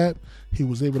with Fab. He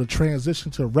was able to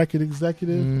transition to a record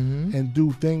executive and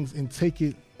do things and take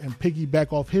it and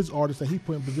piggyback off his artists that he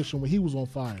put in position when he was on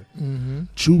fire.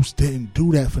 Juice didn't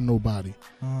do that for nobody.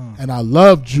 And I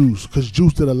love Juice because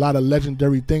Juice did a lot of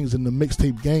legendary things in the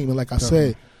mixtape game. And like I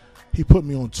said, he put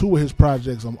me on 2 of his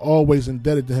projects. I'm always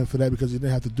indebted to him for that because he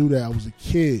didn't have to do that. I was a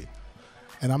kid.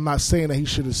 And I'm not saying that he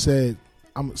should have said,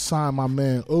 I'm signing my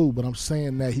man, but I'm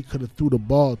saying that he could have threw the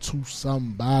ball to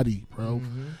somebody, bro.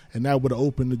 And that would have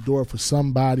opened the door for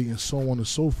somebody and so on and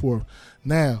so forth.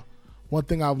 Now, one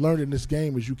thing I've learned in this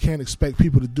game is you can't expect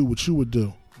people to do what you would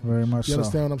do. Very much You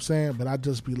understand what I'm saying? But I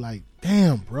just be like,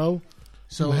 damn, bro.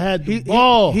 So you had the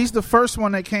ball. He's the first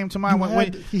one that came to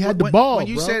mind. He had the ball, When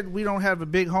you bro. said we don't have a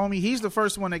big homie, he's the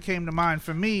first one that came to mind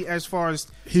for me as far as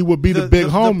He would be the big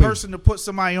homie. the person to put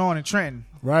somebody on in Trenton.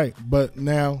 Right. But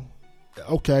now,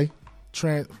 okay,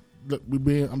 look,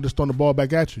 I'm just throwing the ball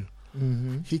back at you.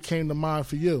 He came to mind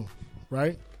for you,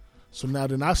 right? So now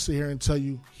then I sit here and tell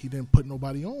you he didn't put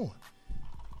nobody on.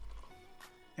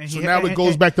 And So now it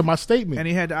goes back to my statement. And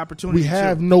he had the opportunity. We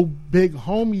have no big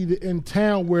homie in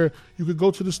town where you could go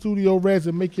to the studio Reds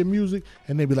and make your music,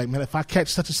 and they be like, man, if I catch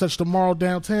such and such tomorrow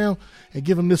downtown and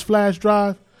give him this flash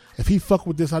drive, if he fuck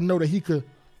with this, I know that he could.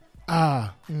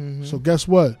 So guess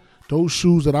what? Those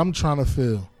shoes that I'm trying to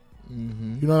fill.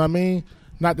 You know what I mean?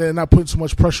 Not that I'm not putting so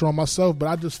much pressure on myself, but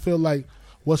I just feel like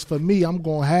what's for me, I'm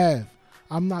going to have.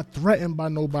 I'm not threatened by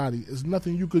nobody. There's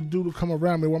nothing you could do to come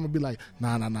around me where I'm going to be like,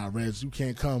 nah, Reds, you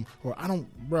can't come. Or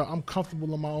I'm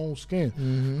comfortable in my own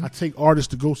skin. I take artists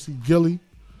to go see Gilly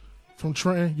from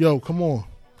Trenton. Yo, come on.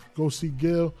 Go see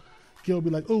Gil. Gil be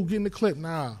like, oh, get in the clip.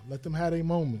 Nah, let them have their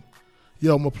moment.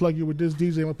 yo, I'm gonna plug you with this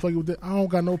DJ, I'm gonna plug you with this. I don't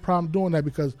got no problem doing that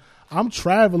because I'm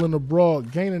traveling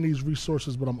abroad, gaining these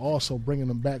resources, but I'm also bringing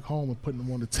them back home and putting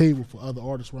them on the table for other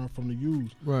artists where I'm from to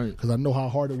use. Right. Because I know how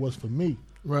hard it was for me.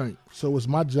 Right. So it's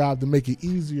my job to make it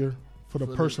easier for the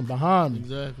person behind me.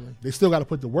 Exactly. They still got to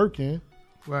put the work in,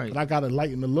 Right. but I got to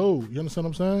lighten the load. You understand what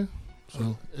I'm saying?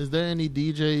 So Is there any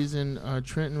DJs in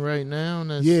Trenton right now?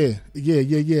 yeah.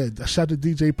 Shout out to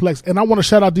DJ Plex, and I want to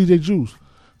shout out DJ Juice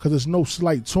because there's no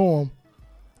slight to him.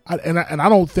 I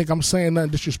don't think I'm saying nothing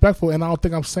disrespectful, and I don't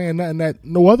think I'm saying nothing that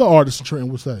no other artist in Trenton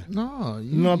would say. No,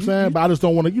 You know what I'm saying? But I just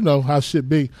don't want to, you know how shit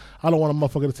be. I don't want a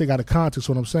motherfucker to take out of context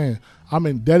what I'm saying. I'm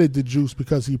indebted to Juice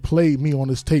because he played me on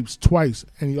his tapes twice,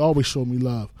 and he always showed me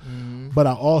love. Mm-hmm. But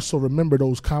I also remember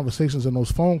those conversations and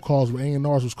those phone calls where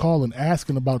A&Rs was calling,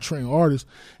 asking about Trenton artists,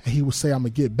 and he would say, I'm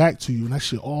going to get back to you. And that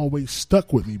shit always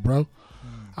stuck with me, bro.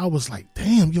 I was like,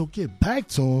 damn, yo, get back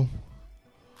to him.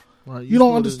 Right, You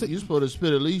don't understand. You're supposed to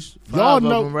spit at least 5 Y'all of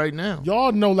know them right now.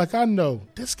 Y'all know, like I know,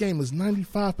 this game is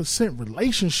 95%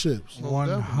 relationships.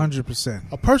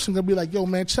 100%. A person gonna be like, yo,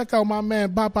 man, check out my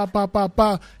man, ba, ba, ba, ba,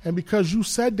 ba. And because you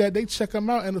said that, they check him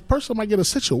out. And the person might get a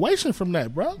situation from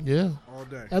that, bro. Yeah. All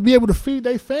day. And be able to feed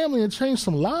their family and change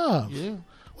some lives. Yeah.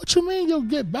 What you mean you'll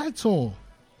get back to him?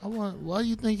 Why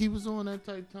you think he was on that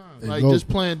type time? There Like you go. just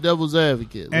playing devil's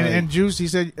advocate. And Juice, he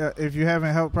said, if you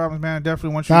having health problems, man, I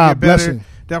definitely want you to God get bless better. him.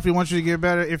 Definitely want you to get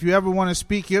better. If you ever want to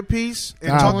speak your piece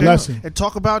and God bless him.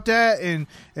 talk about that and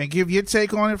give your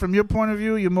take on it from your point of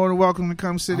view, you're more than welcome to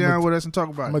come sit down with us and talk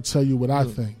about I'm it. gonna tell you what I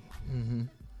think. Mm-hmm.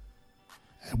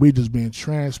 And we just being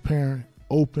transparent,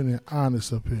 open, and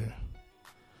honest up here.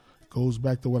 Goes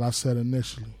back to what I said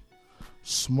initially.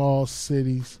 Small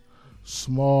cities,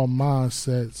 small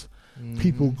mindsets.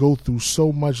 People go through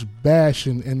so much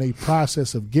bashing in their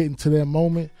process of getting to their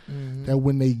moment that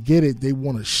when they get it, they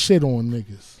want to shit on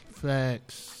niggas.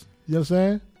 Facts. You know what I'm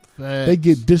saying? Facts. They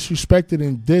get disrespected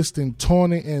and dissed and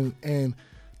taunted and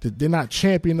they're not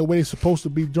champion the way they're supposed to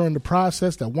be during the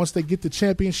process. That once they get the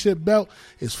championship belt,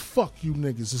 it's fuck you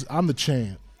niggas. I'm the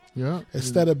champ. Yeah.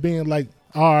 Instead of being like,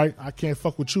 all right, I can't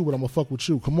fuck with you, but I'm going to fuck with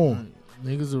you. Come on.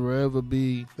 Niggas would rather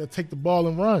be. They'll take the ball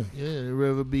and run. Yeah, they'd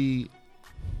rather be.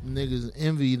 Niggas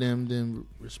envy them than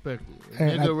respect it.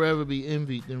 And Niggas rather be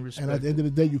envied than respect. And at the end of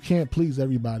the day, you can't please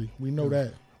everybody. We know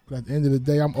that. But at the end of the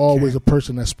day, I'm always a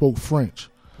person that spoke French.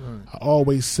 Right. I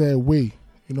always said we.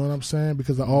 You know what I'm saying?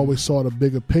 Because I always saw the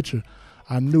bigger picture.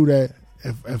 I knew that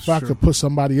if I could put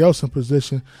somebody else in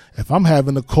position, if I'm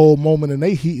having a cold moment and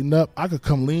they heating up, I could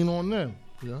come lean on them.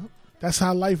 Yeah. That's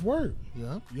how life works.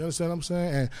 Yeah. You understand what I'm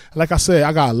saying? And like I said,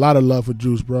 I got a lot of love for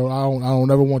Juice, bro. I don't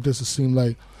ever want this to seem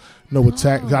like no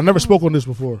attack. I never spoke on this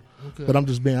before, but I'm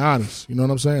just being honest. You know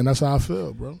what I'm saying? That's how I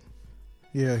feel, bro.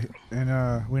 Yeah,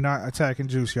 and we're not attacking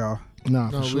Juice, y'all. Nah,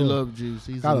 No, for sure. we love Juice.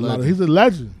 He's Got a legend. He's a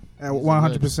legend. At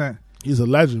 100%. He's a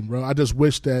legend, bro. I just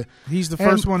wish that He's the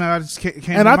first one that I just came and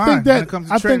to I mind think when that it comes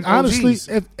to I think Trenton honestly, OGs.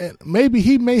 if maybe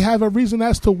he may have a reason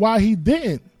as to why he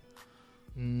didn't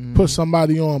put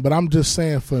somebody on. But I'm just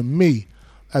saying, for me,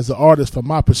 as an artist, from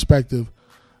my perspective,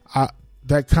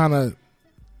 that kind of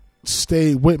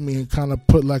stayed with me and kind of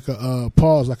put like a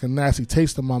pause, like a nasty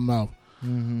taste in my mouth.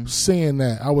 Seeing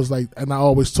that, I was like, and I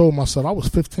always told myself, I was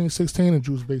 15, 16 in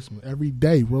Drew's basement every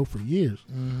day, bro, for years,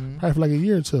 probably for like a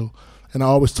year or two. And I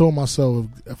always told myself,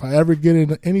 if I ever get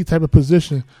in any type of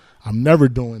position, I'm never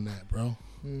doing that, bro.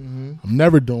 I'm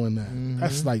never doing that.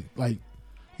 That's like,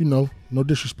 you know, no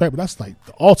disrespect, but that's like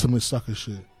the ultimate sucker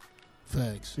shit.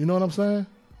 Facts. You know what I'm saying?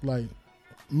 Like,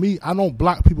 me, I don't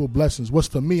block people's blessings. What's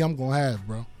for me, I'm going to have,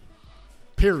 bro.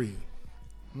 Period.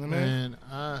 You know what I mean?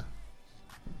 Man,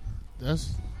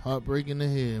 that's heartbreaking to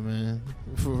hear, man.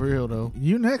 For real, though.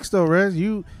 You next, though, Rez.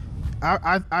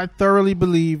 I thoroughly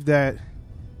believe that,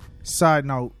 side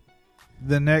note,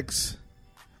 the next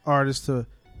artist to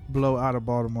blow out of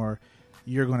Baltimore,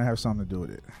 you're going to have something to do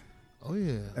with it. Oh,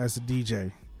 yeah. As a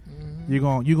DJ. You're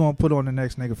gonna put on the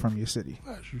next nigga from your city.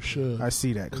 As you should. I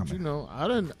see that But coming. you know, I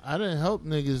didn't help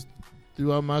niggas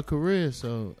throughout my career,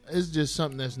 so it's just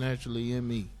something that's naturally in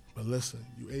me. But listen,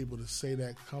 you're able to say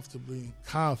that comfortably and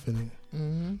confident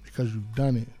because you've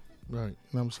done it. Right. You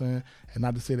know what I'm saying? And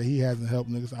not to say that he hasn't helped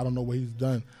niggas. I don't know what he's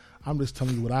done. I'm just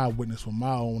telling you what I witnessed with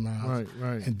my own eyes.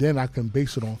 Right. And then I can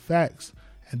base it on facts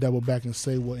and double back and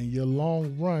say, well, in your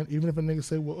long run, even if a nigga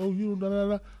say, well, oh, you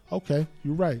da-da-da, okay,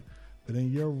 you're right. But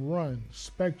in your run,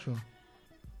 spectrum,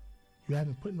 you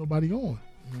haven't put nobody on.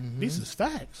 These is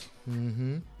facts.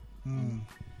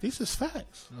 These is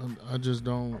facts. I just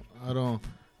don't. I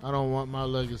don't want my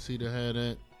legacy to have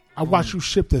that. I watched you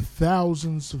ship to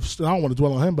thousands of. I don't want to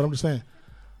dwell on him, but I'm just saying,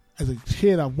 as a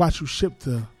kid, I watched you ship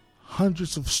to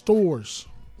hundreds of stores.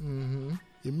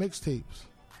 your mixtapes,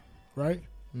 right?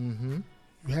 Mm-hmm.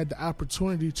 You had the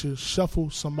opportunity to shuffle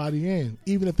somebody in,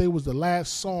 even if they was the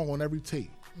last song on every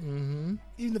tape. Mm-hmm.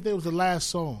 Even if they was the last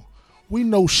song. We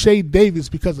know Shay Davis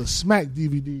because of Smack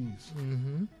DVDs.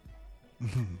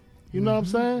 Mm-hmm. You know what I'm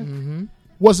saying? Mm-hmm.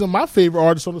 Wasn't my favorite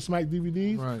artist on the Smack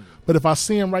DVDs, Right. but if I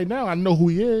see him right now, I know who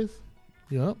he is.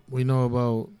 Yep. We know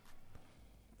about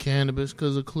Cannabis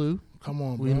because of Clue. Come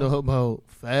on, bro. We know about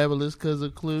Fabulous because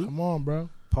of Clue. Come on, bro.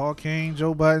 Paul King,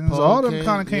 Joe Buttons, Paul all them King,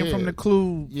 kind of came yeah. from the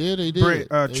Clue. Yeah, they did.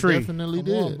 They tree. definitely Come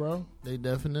did. on, bro. They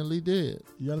definitely did.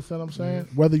 You understand what I'm saying?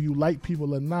 Whether you like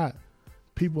people or not,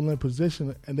 people in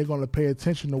position and they're going to pay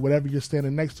attention to whatever you're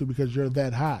standing next to because you're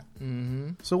that hot. Mm-hmm.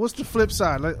 So what's the flip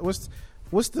side? Like, what's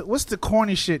the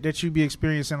corny shit that you be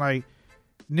experiencing? Like,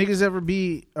 niggas ever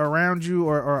be around you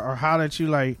or holler at you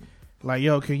like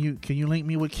yo, can you link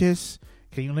me with Kiss?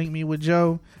 Can you link me with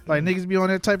Joe? Like, niggas be on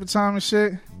that type of time and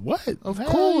shit. What? Of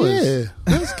Hell course. yeah.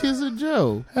 That's Kiss and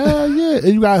Joe. Hell yeah. And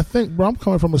you got to think, bro, I'm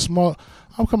coming from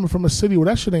a city where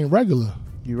that shit ain't regular.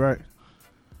 You right.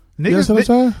 You understand what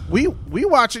I'm saying? We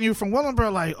watching you from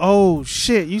Willenboro like, oh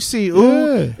shit, you see,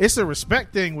 ooh, Yeah. it's a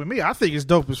respect thing with me. I think it's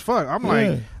dope as fuck. I'm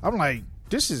like,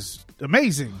 this is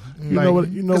amazing. You know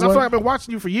what? Because I feel like I've been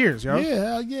watching you for years, yo. Yeah,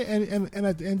 hell yeah. And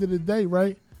at the end of the day,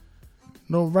 right?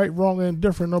 No right, wrong, and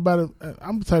indifferent. No matter.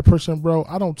 I'm the type of person, bro.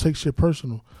 I don't take shit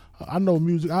personal. I know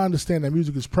music. I understand that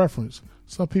music is preference.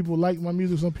 Some people like my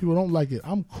music. Some people don't like it.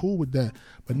 I'm cool with that.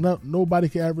 But nobody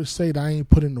can ever say that I ain't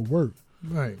put in the work.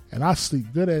 Right. And I sleep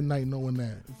good at night knowing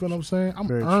that. You feel what I'm saying? I'm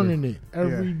Very earning true. it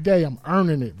every day. I'm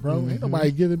earning it, bro. Ain't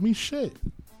nobody giving me shit.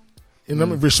 And I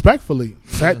mean, Mm. respectfully,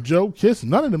 Fat Joe, Kiss,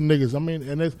 none of them niggas. I mean,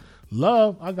 and it's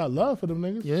love. I got love for them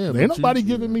niggas. Yeah, Ain't nobody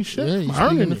giving me shit. Yeah, you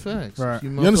I'm earning the it. facts. Right. You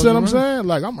understand what I'm motherfucking right. saying?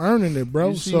 Like, I'm earning it, bro.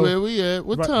 You see so where we at?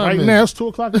 What right, time right is now, it? it's 2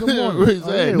 o'clock in the morning. Where is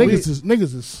that? Niggas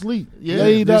is asleep, Yeah,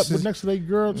 laid up, this but is- next to their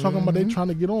girl talking about they trying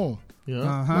to get on. Yeah.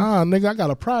 Uh-huh. Nah, nigga, I got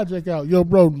a project out. Yo,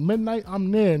 bro, midnight,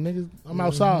 I'm there, niggas. I'm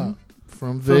outside.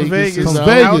 From From Vegas. Vegas, is From out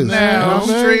out Vegas. now, You know what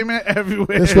I mean? streaming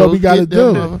everywhere. That's what we Go got to get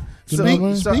them do. mother- You know what I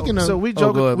mean? Speaking of, so we go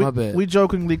ahead, my we, bad. we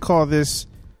jokingly call this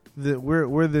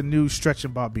we're the new Stretch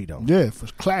and Barbito. Yeah, for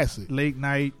classic. Late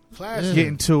night, Classic.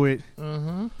 getting to it,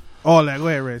 Uh-huh. all that. Go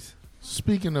ahead, Riz.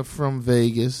 Speaking of From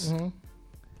Vegas, Mhm.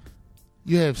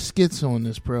 you have skits on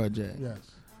this project. Yes.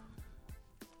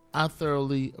 I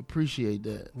thoroughly appreciate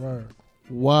that. Right.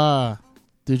 Why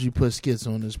did you put skits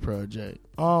on this project?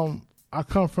 I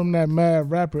come from that mad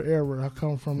rapper era. I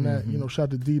come from that, Mm-hmm.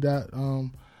 shout to D Dot.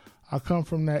 I come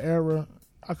from that era.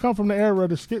 I come from the era of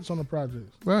the skits on the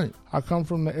project. Right. I come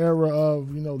from the era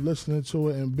of, listening to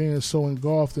it and being so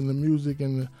engulfed in the music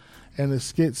and the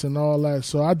skits and all that.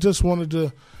 So I just wanted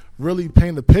to really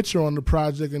paint a picture on the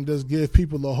project and just give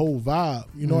people the whole vibe.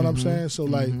 You know what I'm saying? So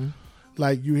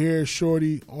like you hear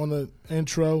Shorty on the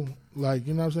intro, like,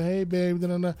 you know what I'm saying? Hey, babe,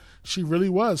 da-da-da. She really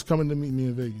was coming to meet me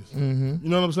in Vegas. Mm-hmm. You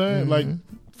know what I'm saying? Like,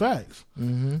 facts.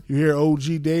 Mm-hmm. You hear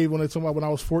OG Dave when they talk about when I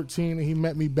was 14 and he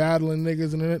met me battling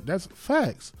niggas, and that's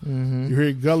facts. Mm-hmm. You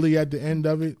hear Gully at the end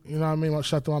of it. You know what I mean?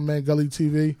 Shout out to my man Gully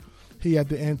TV. He at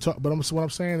the end talk. But what I'm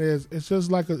saying is, it's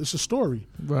just like it's a story.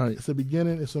 Right. It's a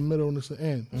beginning, it's a middle, and it's an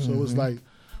end. So it's like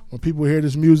when people hear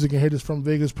this music and hear this From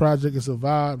Vegas project, it's a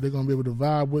vibe. They're gonna be able to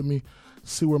vibe with me,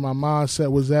 see where my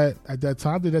mindset was at that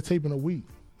time. I did that tape in a week.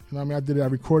 You know what I mean? I did it. I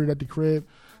recorded at the crib,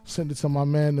 sent it to my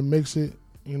man to mix it.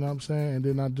 You know what I'm saying? And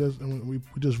then we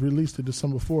just released it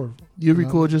December 4th. You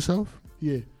record yourself?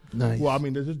 Yeah. Nice. Well, I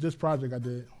mean, this project I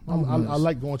did. Oh, I nice.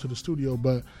 like going to the studio,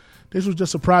 but this was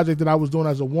just a project that I was doing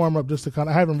as a warm up, just to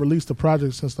I haven't released a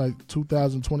project since like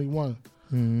 2021.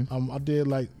 Mm-hmm. I did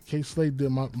like K Slade did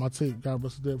my tape. God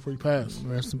bless his dead before he passed.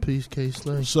 Rest in peace, K.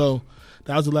 Slay. So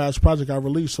that was the last project I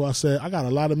released. So I said I got a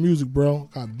lot of music, bro.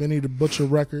 Got Benny the Butcher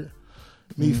record,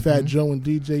 me, Fat Joe, and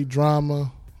DJ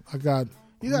Drama. I got.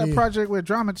 You got a project with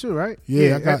Drama too, right?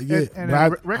 Yeah, I got and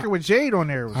a record with Jade on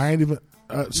there. I ain't even.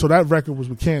 So that record was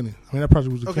with Cannon. I mean, that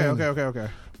project was with Okay, Cannon. okay.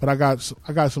 But I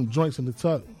got some joints in the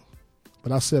tuck.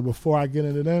 But I said before I get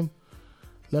into them,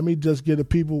 let me just get the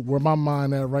people where my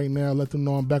mind at right now. Let them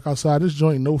know I'm back outside. This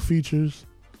joint, no features.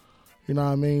 You know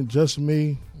what I mean? Just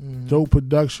me, dope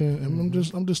production, and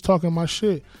I'm just talking my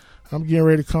shit. I'm getting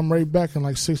ready to come right back in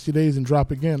like 60 days and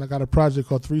drop again. I got a project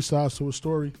called 3 Sides to a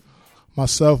Story.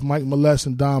 Myself, Mike Molest,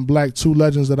 and Don Black, 2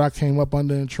 legends that I came up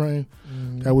under in Trenton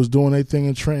that was doing their thing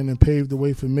in Trenton and paved the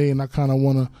way for me. And I kind of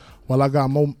want to, while I got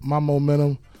my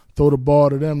momentum, throw the ball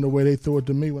to them the way they threw it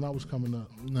to me when I was coming up.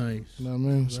 Nice. You know what I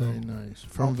mean? Very nice.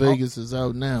 From Vegas is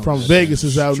out now. From Vegas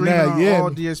is out Streaming now. on Yeah. all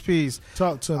DSPs.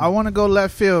 Talk to me. I want to go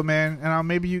left field, man, and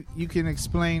maybe you can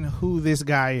explain who this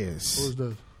guy is. Who's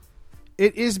this?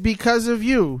 It is because of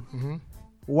you.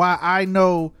 why I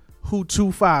know who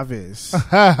 2-5 is.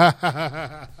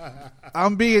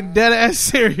 I'm being dead ass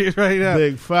serious right now.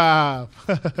 Big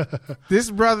 5.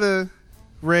 This brother,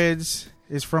 Reds,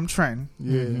 is from Trenton.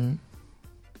 Yeah.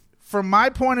 From my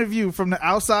point of view, from the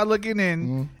outside looking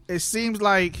in, it seems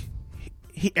like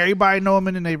everybody know him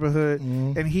in the neighborhood,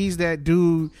 and he's that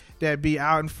dude that be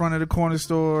out in front of the corner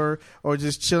store or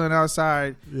just chilling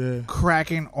outside,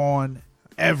 cracking on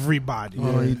everybody.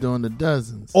 Oh, he doing the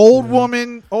dozens. Old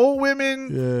women,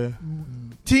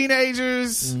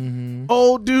 teenagers,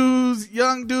 old dudes,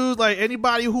 young dudes, like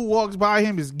anybody who walks by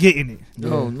him is getting it.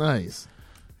 Oh, nice.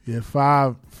 Yeah,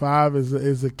 5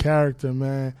 is a character,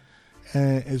 man.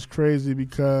 And it's crazy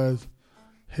because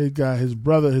his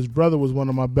brother was one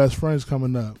of my best friends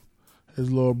coming up, his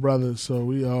little brother. So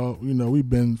we all, we've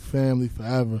been family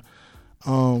forever.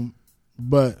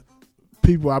 But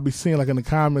people, I be seeing like in the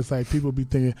comments, like people be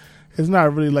thinking it's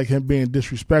not really like him being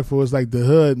disrespectful. It's like the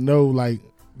hood know, like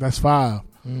that's 5,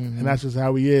 and that's just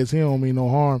how he is. He don't mean no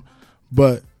harm,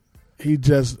 but he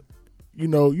just, you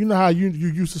know how you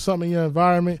used to something in your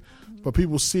environment. But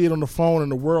people see it on the phone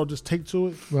and the world just take to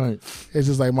it. Right. It's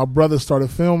just like my brother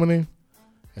started filming him,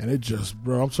 and it just,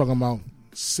 bro, I'm talking about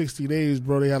 60 days,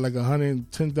 bro. They had like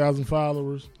 110,000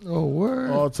 followers. Oh, word.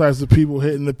 All types of people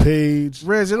hitting the page.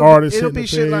 Rez, artists it'll hitting be the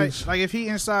shit page. like if he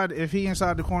inside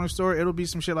the corner store, it'll be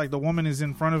some shit like the woman is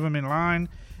in front of him in line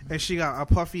and she got a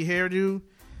puffy hairdo.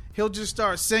 He'll just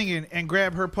start singing and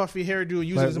grab her puffy hairdo and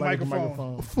use it as a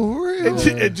microphone. For real?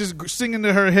 And just singing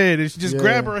to her head. And she just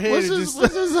grab her head.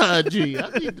 What's his IG?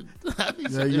 I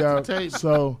need some entertainment.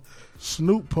 So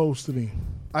Snoop posted him.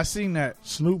 I seen that.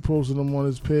 Snoop posted him on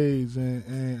his page,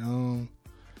 and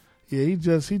he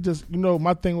just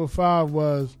my thing with 5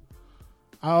 was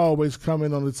I always come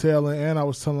in on the tail end, and I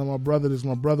was telling my brother this.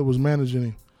 My brother was managing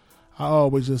him. I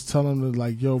always just tell him to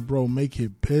like, yo, bro, make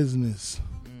it business.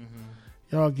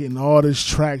 Y'all getting all this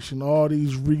traction, all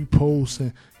these reposts,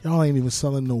 and y'all ain't even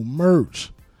selling no merch.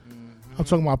 I'm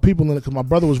talking about people in it because my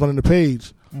brother was running the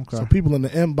page. Okay. So people in the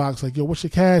inbox like, yo, what's your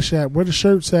cash at? Where the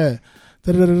shirts at?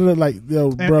 Da-da-da-da-da. Like,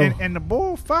 yo, bro. And the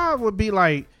Bull 5 would be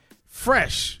like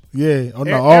fresh. Yeah. Oh,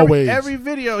 no, always. Every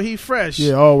video, he fresh.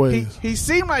 Yeah, always. He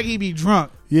seemed like he be drunk.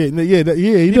 Yeah, he does.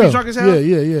 Be drunk as hell?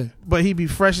 Yeah. But he be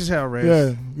fresh as hell,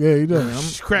 Rez. Yeah, he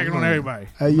does. I'm cracking on everybody.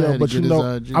 Hey, yo, but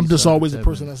I'm just always a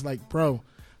person that's like, bro,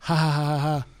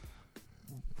 ha.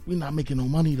 We not making no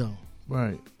money though.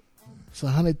 Right. It's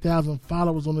 100,000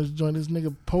 followers on this joint. We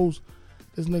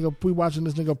watching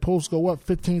this nigga post go up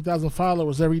 15,000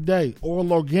 followers every day.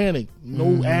 All organic.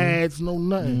 No ads, no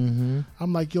nothing.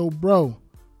 I'm like, yo, bro,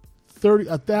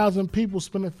 1,000 people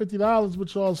spending $50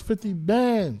 with y'all's 50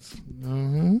 bands.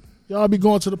 Y'all be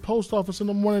going to the post office in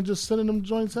the morning just sending them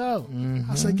joints out.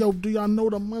 I said, yo, do y'all know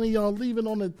the money y'all leaving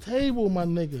on the table, my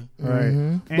nigga?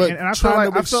 Right. But and I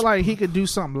feel like he could do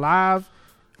something live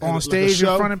on stage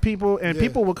in front of people, and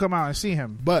people will come out and see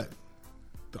him. But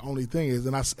the only thing is,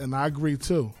 and I agree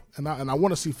too, and I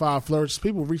want to see 5 flourish.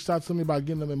 People reached out to me about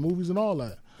getting them in movies and all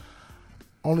that.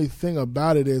 Only thing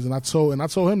about it is, and I told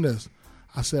him this.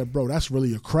 I said, bro, that's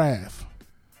really a craft.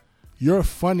 You're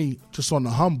funny just on the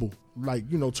humble. Like,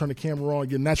 turn the camera on,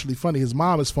 you're naturally funny. His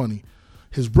mom is funny.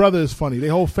 His brother is funny.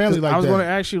 Their whole family like that. I was going to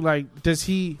ask you, like, does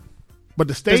he... But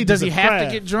the stage does he have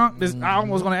to get drunk? I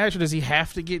almost going to ask you, does he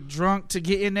have to get drunk to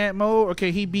get in that mode? Or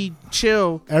can he be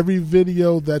chill? Every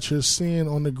video that you're seeing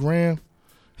on the gram,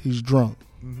 he's drunk.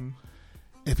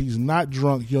 If he's not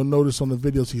drunk, you'll notice on the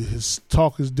videos his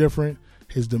talk is different.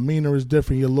 His demeanor is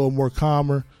different. He's a little more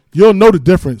calmer. You'll know the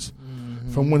difference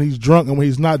from when he's drunk and when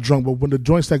he's not drunk. But when the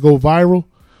joints that go viral,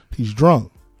 he's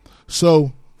drunk.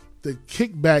 So the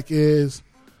kickback is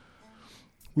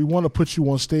we want to put you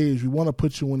on stage. We want to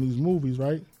put you in these movies,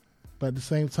 right? But at the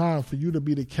same time, for you to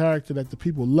be the character that the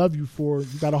people love you for,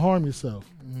 you got to harm yourself.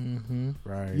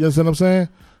 Right. You understand what I'm saying?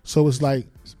 So it's like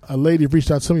a lady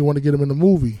reached out to me, wanted to get him in the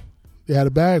movie. They had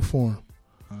a bag for him.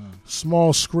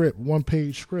 Small script,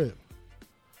 1-page script.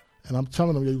 And I'm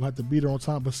telling them, you have to beat her on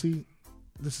time. But see,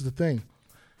 this is the thing.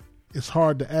 It's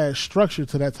hard to add structure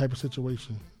to that type of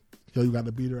situation. Yo, you got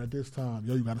to beat her at this time.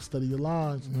 Yo, you got to study your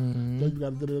lines. Yo, you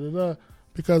got to da-da-da-da.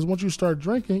 Because once you start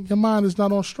drinking, your mind is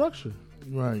not on structure.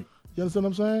 Right. You understand what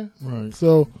I'm saying? Right.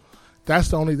 So that's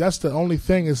the only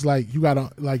thing is like you got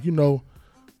to, like,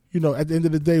 at the end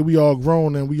of the day, we all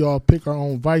grown and we all pick our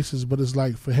own vices, but it's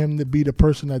like for him to be the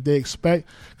person that they expect.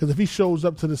 Because if he shows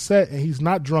up to the set and he's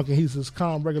not drunk and he's his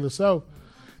calm, regular self,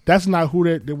 that's not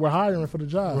who they were hiring for the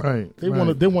job. Right. They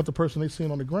want the person they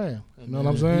seen on the gram. You know what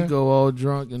I'm saying? You go all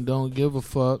drunk and don't give a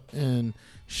fuck and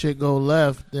shit go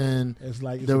left, then it's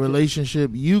like the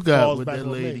relationship you got with that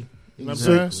lady. You know what I'm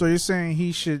saying? So you're saying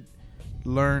he should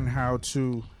learn how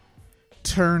to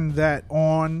turn that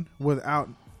on without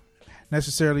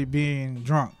necessarily being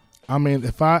drunk? I mean,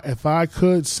 if I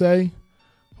could say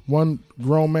one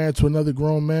grown man to another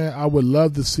grown man, I would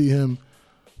love to see him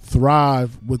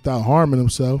thrive without harming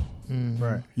himself.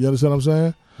 Right. You understand what I'm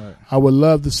saying? Right. I would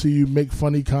love to see you make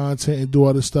funny content and do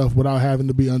all this stuff without having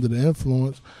to be under the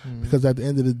influence, because at the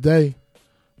end of the day,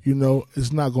 you know,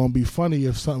 it's not going to be funny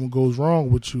if something goes wrong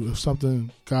with you, if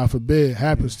something, God forbid,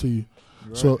 happens to you.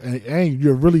 Right. So, and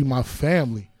you're really my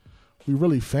family. We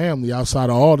really family outside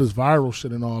of all this viral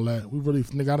shit and all that. We really,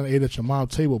 nigga, I done ate at your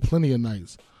mom's table plenty of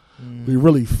nights. We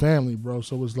really family, bro.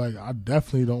 So it's like, I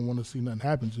definitely don't want to see nothing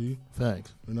happen to you.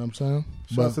 Facts. You know what I'm saying?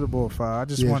 Shout out to the boy Five. I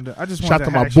just wanted to shout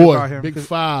to my ask you boy, about him, Big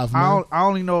Five, man. I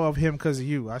only know of him because of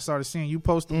you. I started seeing you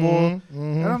post the ball,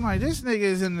 and I'm like, this nigga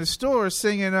is in the store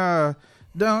singing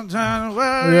 "Don't Try to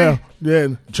Worry." Yeah,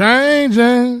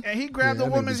 changing. And he grabbed the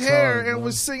that woman's nigga hair retarded, and bro.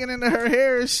 was singing into her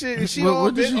hair and shit. And she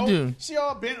What did she do? She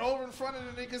all bent over in front of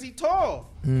the nigga because he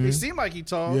tall. It seemed like he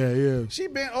tall. Yeah. She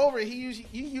bent over. He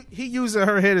using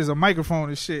her head as a microphone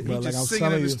and shit. But he like just I'm singing in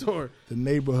telling the you, store. The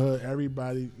neighborhood,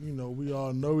 everybody, you know, we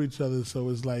all know each other. So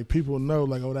it's like people know,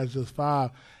 like, oh, that's just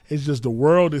Five. It's just the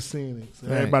world is seeing it. So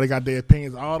everybody got their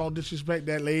opinions. Oh, don't disrespect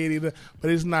that lady. But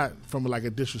it's not from like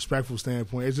a disrespectful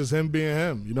standpoint. It's just him being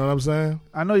him. You know what I'm saying?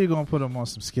 I know you're going to put him on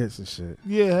some skits and shit.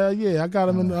 Yeah, hell yeah. I got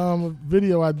him in the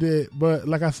video I did. But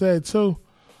like I said, too,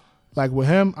 like with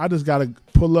him, I just got to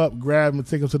pull up, grab him, and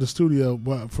take him to the studio.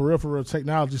 But for real,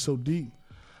 technology's so deep.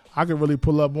 I could really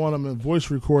pull up on him and voice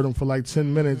record him for like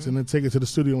 10 minutes and then take it to the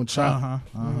studio and chop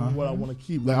what I want to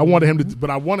keep. Like I wanted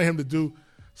him to do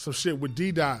some shit with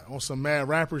D-Dot on some mad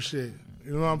rapper shit.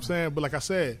 You know what I'm saying? But like I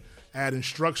said, adding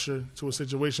structure to a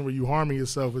situation where you harming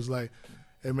yourself is like,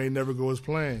 it may never go as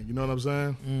planned. You know what I'm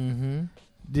saying? Mm-hmm.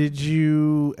 Did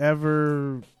you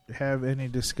ever have any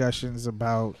discussions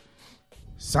about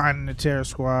signing the Terror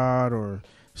Squad or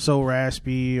So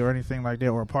Raspy or anything like that,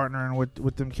 or partnering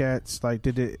with them cats? Like,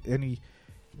 did it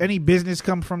any business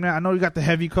come from that? I know you got the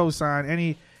heavy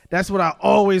cosign. That's what I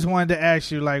always wanted to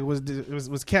ask you. Like,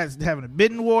 was cats having a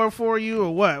bidding war for you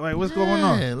or what? Like, what's going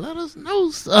on? Let us know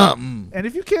something. And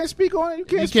if you can't speak on it, you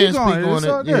can't speak on it. It's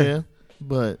all good. Yeah,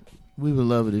 but we would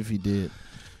love it if you did.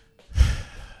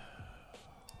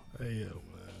 Hey, yo,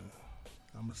 man.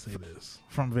 I'm going to say this.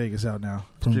 From Vegas out now.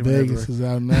 From Streaming Vegas everywhere.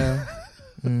 is out now.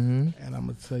 Mm-hmm. And I'm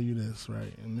going to tell you this,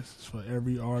 right? And this is for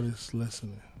every artist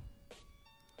listening.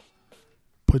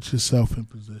 Put yourself in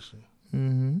position.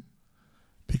 Mm-hmm.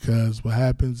 Because what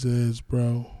happens is,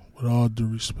 bro, with all due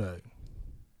respect,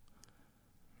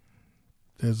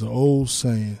 there's an old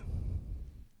saying,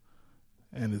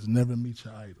 and it's never meet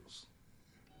your idols.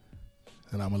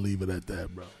 And I'm going to leave it at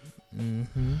that, bro.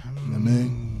 Mm-hmm. You know what I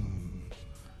mean?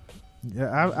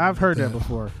 Yeah, I've heard that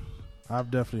before.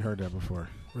 I've definitely heard that before.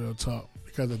 Real talk.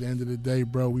 Because at the end of the day,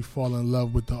 bro, we fall in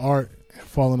love with the art. And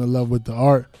falling in love with the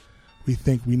art, we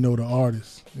think we know the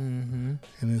artist. Mm-hmm.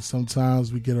 And then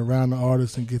sometimes we get around the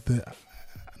artist and get the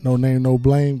no name, no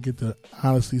blame, get to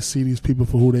honestly see these people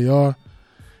for who they are.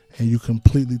 And you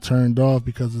completely turned off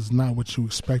because it's not what you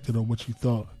expected or what you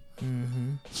thought.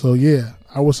 Mm-hmm. So, yeah,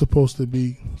 I was supposed to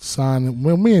be signing.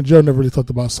 When me and Joe never really talked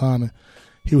about signing,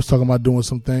 he was talking about doing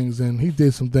some things, and he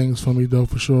did some things for me, though,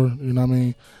 for sure. You know what I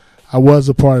mean? I was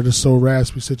a part of the So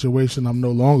Raspy situation. I'm no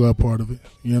longer a part of it.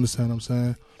 You understand what I'm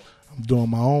saying? I'm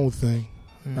doing my own thing.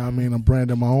 Mm-hmm. You know what I mean? I'm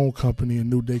branding my own company, a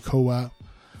New Day Co-op.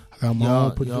 I got my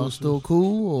own producers. Y'all still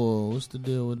cool, or what's the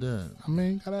deal with that? I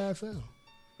mean, gotta ask him.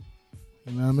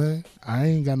 You know what I mean? I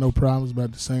ain't got no problems, but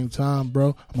at the same time,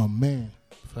 bro, I'm a man.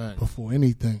 Fact. Before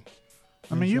anything.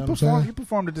 I mean, you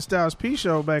performed at the Styles P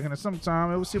show back in the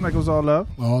summertime. It would seem like it was all love.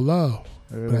 All love.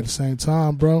 But at the same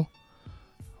time, bro,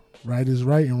 right is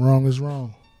right and wrong is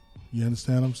wrong. You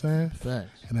understand what I'm saying? Facts.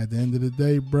 And at the end of the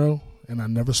day, bro, and I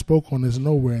never spoke on this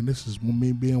nowhere, and this is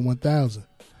me being 1,000.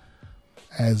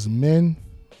 As men,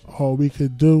 all we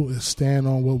could do is stand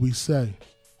on what we say.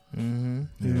 Mm-hmm.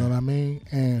 You know what I mean?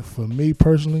 And for me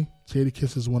personally,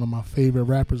 Jadakiss is one of my favorite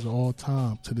rappers of all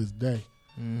time to this day.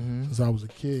 Mm-hmm. Since I was a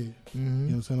kid. Mm-hmm.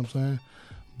 You understand what I'm saying?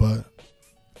 But,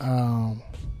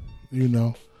 you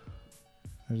know.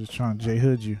 They're just trying to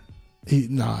J-Hood you.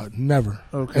 Never.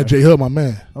 Okay. And J-Hood, my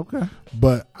man. Okay.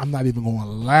 But I'm not even going to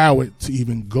allow it to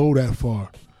even go that far.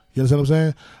 You understand what I'm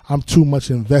saying? I'm too much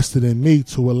invested in me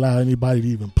to allow anybody to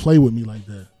even play with me like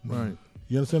that. Right.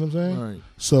 You understand what I'm saying? Right.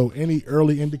 So any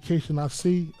early indication I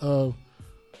see of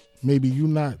maybe you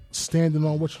not standing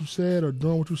on what you said or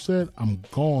doing what you said, I'm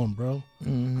gone, bro.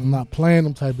 Mm-hmm. I'm not playing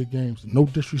them type of games. No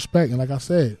disrespect. And like I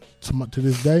said, to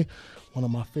this day, one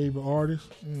of my favorite artists,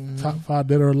 top 5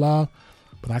 dead or alive,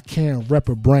 but I can't rep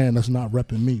a brand that's not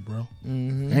repping me, bro.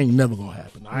 Mm-hmm. Ain't never gonna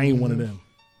happen. I ain't one of them.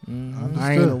 Mm-hmm.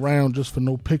 I ain't around just for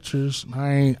no pictures.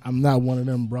 I'm not one of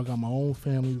them, bro. I got my own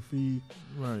family to feed.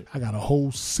 Right. I got a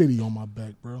whole city on my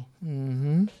back, bro.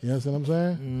 Mm-hmm. You know what I'm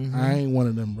saying? Mm-hmm. I ain't one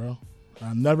of them, bro.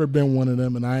 I've never been one of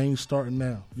them, and I ain't starting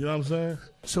now. You know what I'm saying?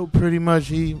 So pretty much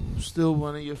he still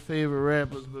one of your favorite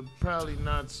rappers, but probably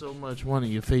not so much one of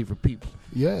your favorite people.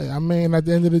 Yeah, I mean, at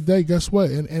the end of the day, guess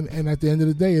what? And at the end of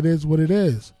the day, it is what it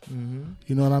is. Mm-hmm.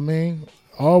 You know what I mean?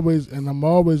 Always, and I'm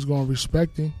always going to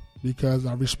respect him because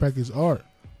I respect his art.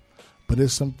 But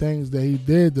there's some things that he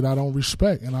did that I don't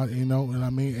respect, and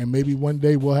and maybe one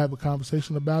day we'll have a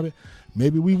conversation about it.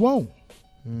 Maybe we won't,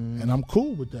 and I'm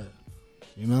cool with that.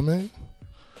 You know what I mean?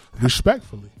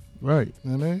 Respectfully. Right.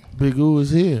 You know what I mean? Big U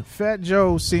is here. Fat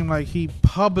Joe seemed like he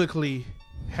publicly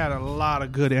had a lot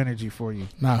of good energy for you.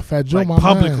 Nah, Fat Joe, Like my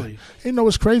publicly. man. You know,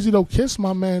 it's crazy though. Kiss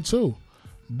my man too,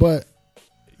 but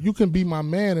you can be my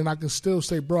man, and I can still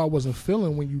say, bro, I wasn't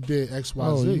feeling when you did X, Y,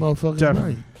 Oh, Z. you motherfucking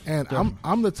Definitely. right. And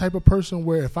I'm the type of person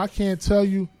where if I can't tell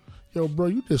you, yo, bro,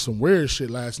 you did some weird shit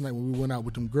last night when we went out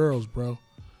with them girls, bro.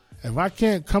 If I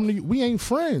can't come to you, we ain't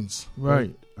friends.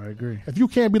 Right. I agree. If you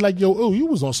can't be like, yo, oh, you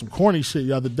was on some corny shit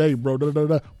the other day, bro. Da, da,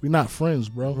 da, da. We not friends,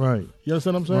 bro. Right. You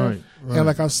understand what I'm saying? Right. Right. And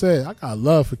like I said, I got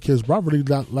love for Kiss, bro. I really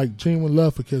got like genuine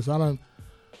love for Kiss. I done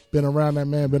been around that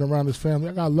man, been around his family.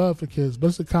 I got love for Kiss, but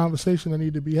it's a conversation that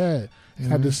need to be had.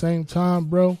 And at the same time,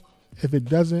 bro, if it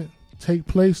doesn't take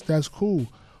place, that's cool.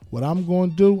 What I'm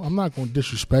going to do, I'm not going to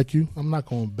disrespect you. I'm not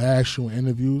going to bash you in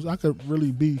interviews. I could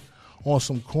really be on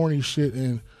some corny shit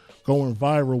and going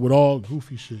viral with all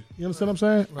goofy shit. You understand what I'm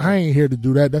saying? Right. I ain't here to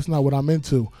do that. That's not what I'm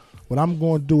into. What I'm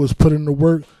going to do is put in the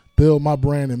work, build my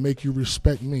brand, and make you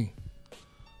respect me.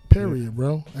 Period,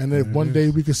 bro. And if one day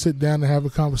we could sit down and have a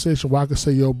conversation where I could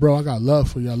say, yo, bro, I got love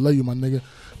for you. I love you, my nigga.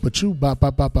 But you, I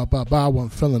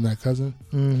wasn't feeling that, cousin.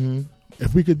 Mm-hmm.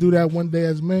 If we could do that one day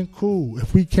as men, cool.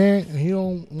 If we can't and he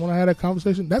don't want to have that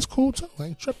conversation, that's cool too. I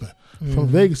ain't tripping. From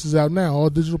Vegas is out now, all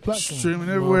digital platforms. Streaming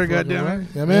everywhere, goddamn it.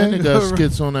 Yeah, Man, man. they got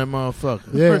skits on that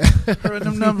motherfucker. Yeah. Turn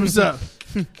them numbers up.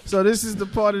 So this is the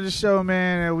part of the show,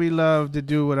 man, that we love to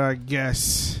do with our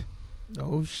guests.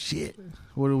 Oh, shit.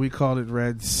 What do we call it,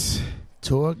 Reds?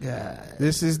 Tour guide.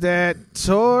 This is that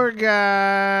tour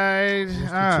guide.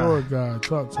 Tour guide,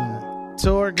 talk to me.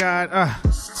 Tour guide.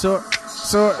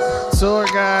 Tour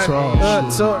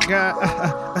guide. Tour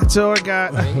guide. Tour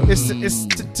guide.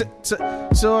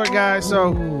 It's tour guide.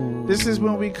 So this is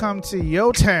when we come to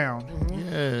your town.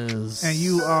 Yes. And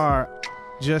you are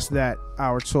just that,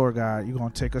 our tour guide. You're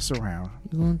going to take us around.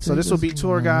 So this will be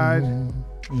tour guide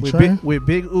with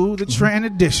Big U, the Tran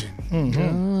edition.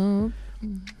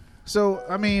 Mm-hmm. So,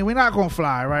 I mean, we're not going to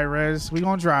fly, right, Rez? We're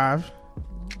going to drive.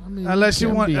 I mean, Unless you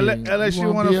want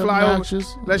to fly over,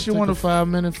 unless you want a to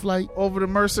 5-minute flight over to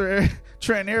Mercer,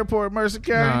 Trenton Airport, Mercer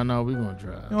County. No, we're gonna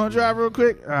drive. You want to drive real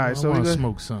quick? All right, so we we're gonna gonna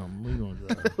smoke something. We gonna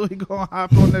drive. we gonna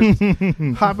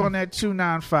hop on that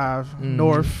 295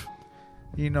 north.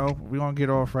 You know, we're gonna get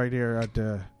off right there at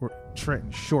the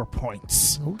Trenton Shore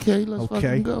Points. Okay, let's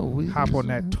fucking go. We hop on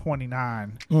that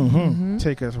 29. Mm-hmm.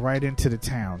 Take us right into the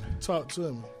town. Talk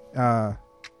to me.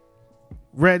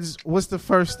 Reds, what's the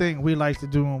first thing we like to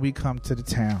do when we come to the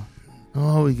town?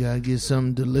 Oh, we gotta get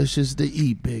something delicious to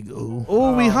eat, Big O.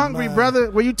 Oh, we hungry, man.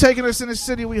 brother. Were you taking us in the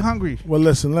city? We hungry. Well,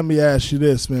 listen, let me ask you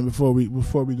this, man, before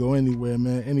we go anywhere,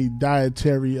 man. Any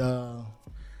dietary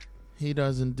He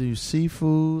doesn't do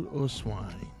seafood or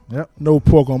swine. no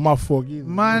pork on my fork either.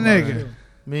 My nigga.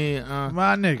 Man,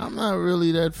 My nigga. I'm not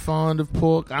really that fond of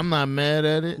pork. I'm not mad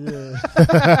at it. Yeah.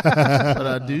 But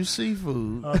I do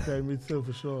seafood. Okay, me too,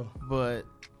 for sure. But,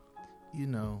 you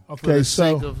know, for Okay, the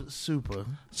so- sake of super.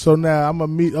 So now I'm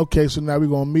gonna meet. Okay, so now we're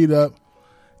gonna meet up.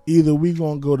 Either we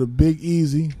gonna go to Big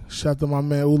Easy, shout to my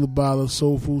man Ulabala,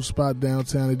 soul food spot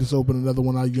downtown. They just opened another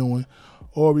one out Ewing.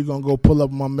 Or we gonna go pull up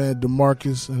with my man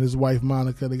DeMarcus and his wife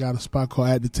Monica. They got a spot called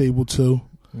At the Table too.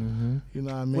 Mm-hmm. You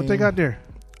know what I mean? What they got there?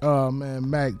 Oh man,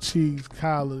 mac, cheese,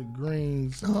 collard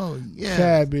greens, Oh, yeah.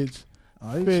 cabbage,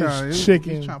 Oh, fish,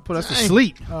 chicken, He's trying to put us to Dang.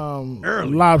 sleep.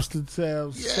 Early. lobster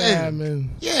tails, Yeah. salmon.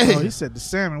 Yeah. Oh, he said the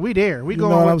salmon. We there. We You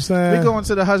going. know what I'm saying? We going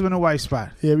to the husband and wife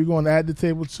spot. Yeah, we're going to At the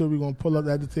Table too. We're gonna pull up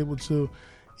at the table too,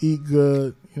 eat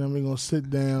good. You know, we're gonna sit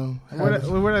down.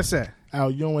 Where that's at?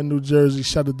 Out Ewing, New Jersey.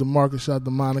 Shout out to Marcus, shout out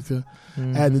to Monica.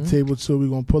 At the table too. We're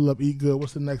gonna pull up, eat good.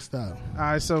 What's the next stop? All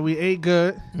right, so we ate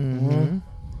good. Mm-hmm.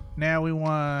 Now we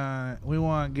want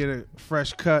to get a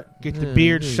fresh cut, get the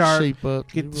beard sharp, shape up.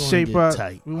 get We the wanna shape get up.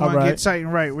 tight. We want to All right. get tight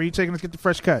and right. Where you taking us? Get the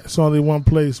fresh cut. It's only one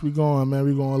place we going, man.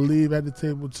 We're gonna leave At the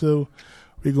Table too.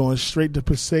 We going straight to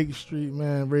Passaic Street,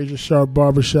 man. Razor Sharp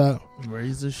Barbershop.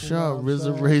 Razor Sharp,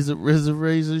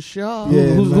 razor sharp. Yeah,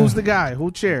 Who's the guy?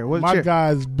 Who chair? What My chair?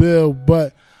 guy's Bill,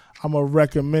 but I'm going to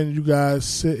recommend you guys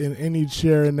sit in any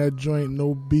chair in that joint.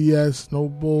 No BS, no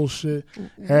bullshit.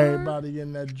 Everybody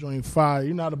in that joint fire.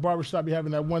 You know how the barbershop be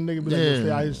having that one nigga be like,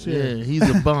 stay out his chair. Yeah, he's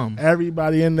a bum.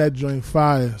 Everybody in that joint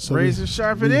fire. So Razor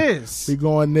Sharp it is. We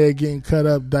going there getting cut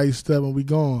up, diced up, and we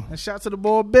going. And shout to the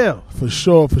boy Bill. For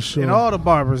sure. And all the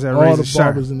barbers at all Razor the Sharp.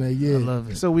 barbers in there, yeah. I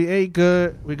love it. So we ate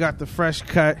good. We got the fresh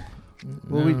cut.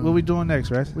 What we doing next,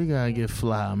 right? We gotta get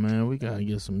fly, man. We gotta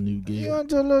get some new gear. You want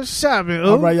to do a little shopping?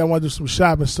 All right, y'all want to do some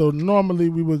shopping. So normally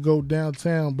we would go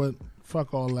downtown, but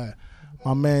fuck all that.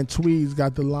 My man Tweed's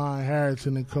got the line,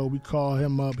 Harrington & Co. We call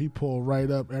him up. He pulled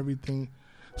right up everything.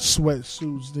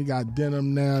 Sweatsuits. They got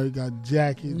denim now. They got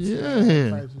jackets. Yeah.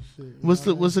 Types of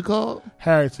shit, What's it called?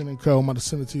 Harrington & Co. I'm about to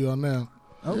send it to y'all now.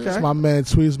 Okay. It's my man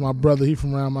Tweed's my brother. He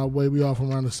from around my way. We all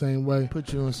from around the same way.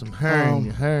 Put you in some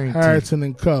Harrington.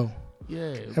 Harrington & Co.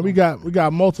 Yeah. And we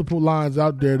got multiple lines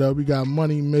out there though. We got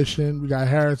Money Mission, we got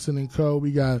Harrison & Co,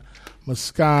 we got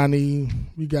Moscani,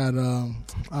 we got I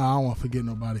don't want to forget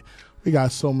nobody. We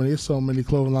got so many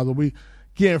clothing lines. But we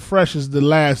getting fresh is the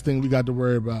last thing we got to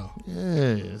worry about.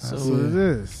 Yeah. That's what it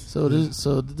is. So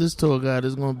this tour guide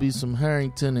is gonna be some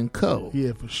Harrington & Co.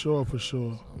 Yeah, for sure.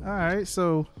 All right,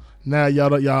 so Now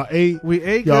y'all ate. we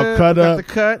ate Y'all good. cut We up. got the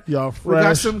cut. Y'all fresh. We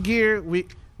got some gear.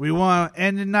 We want to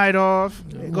end the night off,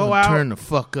 go out, turn the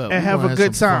fuck up, and have a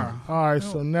good time. All right,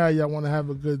 so now y'all want to have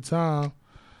a good time.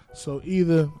 So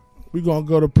either we gonna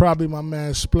go to probably my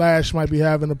man Splash might be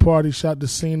having a party. Shot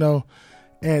Casino.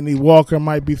 Andy Walker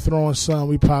might be throwing some.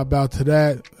 We pop out to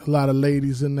that. A lot of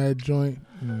ladies in that joint.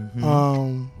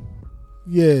 Mm-hmm.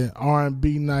 Yeah,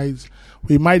 R&B nights.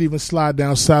 We might even slide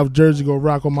down South Jersey, go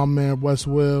rock on my man West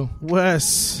Will.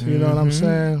 Wes. You know what I'm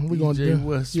saying? We gonna DJ do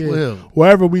West Will.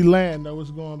 Wherever we land, though, it's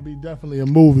gonna be definitely a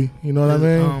movie. You know what I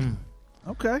mean?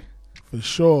 Okay. For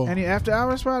sure. Any after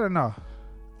hours spot or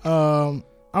no?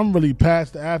 I'm really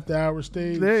past the after hour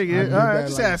stage. There you go. I did All right, that,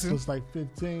 just like, asking. since like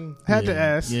 15. Had to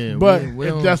ask. Yeah, But we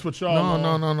if don't- that's what y'all want,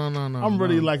 no. I'm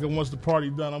really like once the party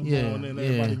done, I'm going in.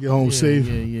 Everybody get Yeah, home safe.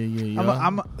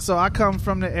 Yeah. So I come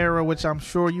from the era which I'm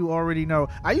sure you already know.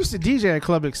 I used to DJ at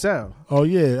Club Excel. Oh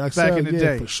yeah, XL, Back in the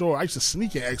day. for sure. I used to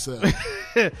sneak at XL.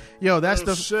 Yo, that's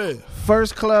the shit.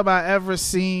 first club I ever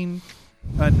seen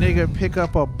a nigga pick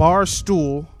up a bar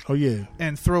stool Oh yeah.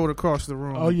 and throw it across the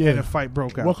room. Oh, yeah. And a fight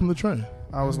broke out. Welcome to Trent.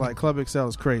 I was like, Club Excel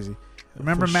is crazy.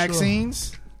 Remember For sure.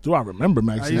 Maxine's? Do I remember I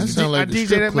Maxine? used to sound like a DJ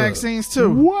strip at club. Maxine's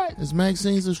too. What? Is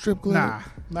Maxine's a strip club? Nah.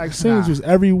 Maxine's Nah. was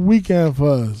every weekend for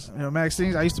us. You know,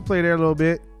 Maxine's, I used to play there a little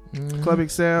bit. Club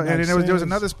Excel. And then there was Maxine's.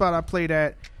 another spot I played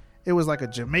at. It was like a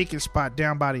Jamaican spot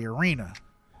down by the arena.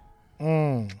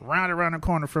 Right around the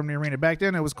corner from the arena. Back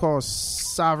then it was called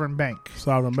Sovereign Bank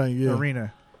Sovereign Bank, yeah.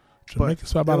 Arena. Jamaican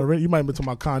spot by the ring. You might have been talking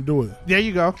about Conduit. There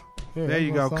you go. Yeah, There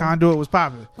you go. something. Conduit was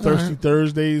popping. Thirsty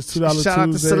Thursdays, $2 Shout out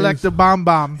to Tuesdays. Select the Bomb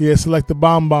Bomb. Yeah, Select the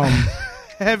Bomb Bomb.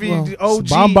 Heavy Well, OG.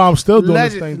 Bomb Bomb's still doing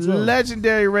his thing, too.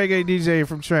 Legendary reggae DJ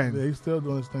from Trent. Yeah, he's still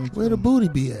doing his thing. Where the booty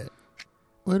be at?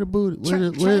 Where the booty?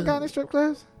 Trent got in strip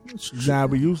class? Now,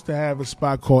 we used to have a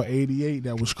spot called 88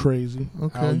 that was crazy.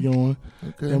 Okay. Out Ewing.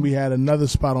 Okay. And we had another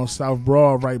spot on South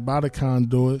Broad right by the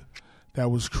Conduit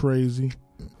that was crazy.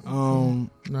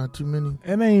 Not too many.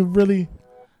 It ain't really.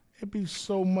 It be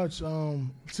so much.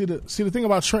 See the thing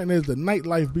about Trenton is the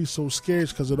nightlife be so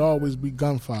scarce because it always be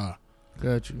gunfire.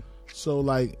 Got you. So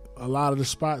like a lot of the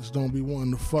spots don't be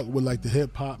wanting to fuck with like the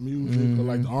hip hop music or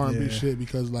like the R&B shit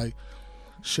because like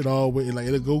shit always like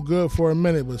it'll go good for a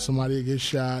minute but somebody will get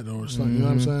shot or something. You know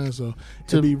what I'm saying? So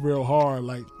it'd be real hard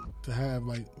like to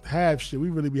have shit.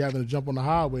 We really be having to jump on the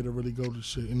highway to really go to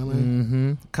shit. You know what I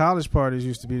mean? College parties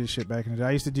used to be the shit back in the day.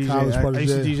 I used to DJ. College I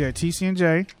parties, used to yeah. DJ at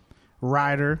TC&J,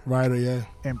 Ryder, Yeah.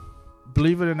 and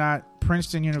believe it or not,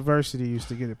 Princeton University used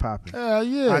to get it popping. Hell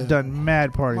yeah. I done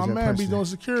mad parties My at man be Princeton. doing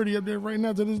security up there right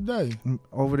now to this day.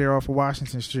 Over there off of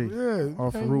Washington Street. Yeah.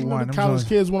 Off of Hey, Route you know 1. the Them college joints-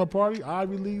 kids want to party.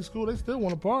 Ivy League school, they still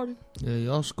want to party. Yeah,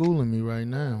 y'all schooling me right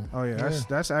now. Oh yeah,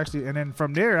 that's actually, and then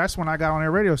from there, that's when I got on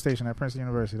that radio station at Princeton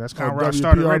University. That's kind of Oh, where I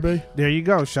started. WPRB? There you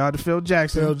go. Shout out to Phil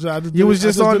Jackson. Phil, You was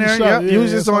just on there. Yep, you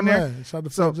was just on there. Shout out to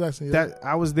So Phil Jackson. Yeah. that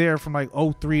I was there from like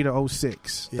 03 to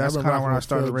 06. Yeah, That's I've been kind of when rocking I with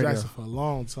started Phil radio. Jackson for a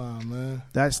long time, man.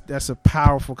 That's a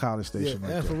powerful college Yeah, station.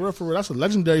 man, right for there. real, that's a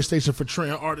legendary station for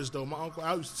Trent artists, though. My uncle,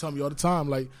 I used to tell me all the time,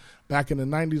 like back in the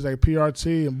 '90s, like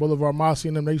PRT and Boulevard Mossy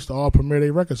and them, they used to all premiere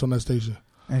their records on that station.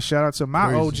 And shout out to my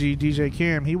Crazy. OG DJ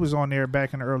Cam. He was on there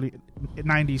back in the early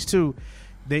 90s too.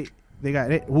 They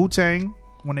got Wu-Tang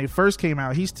when they first came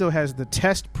out. He still has the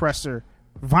test presser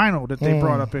vinyl that they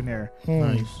brought up in there.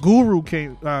 Nice. Guru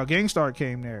came, Gangstar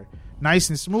came there. Nice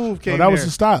and Smooth came there. That was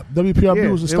the stop.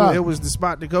 WPRB was the stop. It was the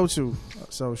spot to go to.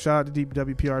 So shout out to Deep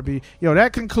WPRB. Yo,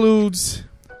 that concludes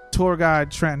Tour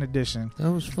Guide Trenton Edition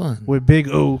That was fun. with Big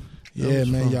O. Yeah,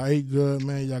 man, fun. y'all ate good,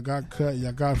 man. Y'all got cut.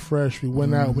 Y'all got fresh. We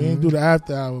went out. We didn't do the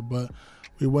after hour, but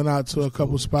we went out to a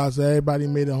couple spots. Everybody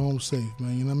made it home safe,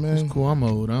 man. You know what I mean? It's cool. I'm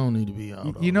old. I don't need to be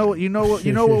out. You know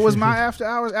what was my after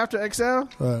hours after XL?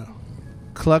 Right.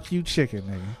 Cluck You Chicken,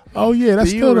 nigga. Oh yeah, that's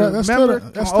Do you still there. That's still, remember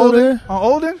that's on still Olden? there. On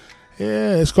Olden?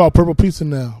 Yeah, it's called Purple Pizza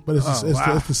now, but it's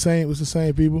wow. it's the same. It's the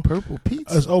same people. Purple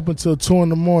pizza. It's open till 2 a.m.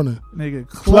 Nigga,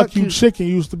 Cluck You Chicken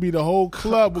used to be the whole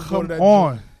club would go to that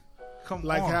on. joint. Come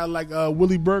Like on. how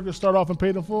Willie Burger start off and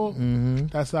pay the full. Mm-hmm.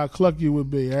 That's how Cluck You would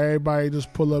be. Everybody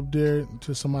just pull up there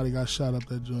until somebody got shot up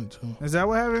that joint too. Is that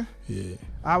what happened? Yeah,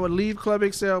 I would leave Club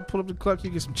XL, pull up the Cluck You,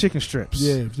 get some chicken strips.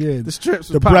 yeah. The strips was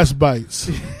The popping. breast bites.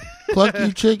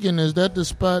 Clucky Chicken, is that the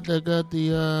spot that got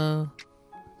the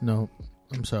no,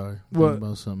 I'm sorry. I'm What? thinking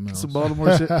about something else. Some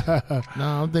Baltimore shit. No,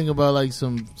 I'm thinking about like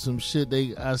some shit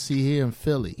I see here in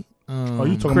Philly. Oh,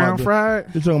 you talking Crown about fried.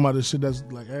 You're talking about the shit that's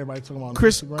like everybody talking about on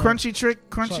Instagram?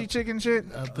 Crunchy chicken shit.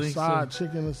 I think Side so.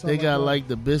 chicken or something. They got that. like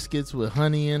the biscuits with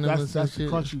honey in them and that's some the shit.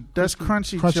 crunchy. That's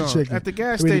crunchy crunchy joint. chicken At the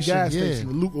gas I mean, the station. gas Yeah. station,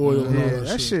 the Luke oil and all Yeah,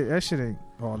 that, that shit ain't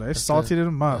all that. It's That's salty to the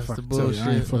That's the motherfucker. bullshit.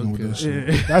 I ain't fucking with Okay. that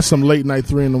shit. Yeah. That's some late night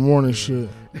 3 a.m. shit.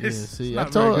 Yeah, see, not I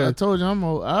very good. told you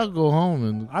I'll go home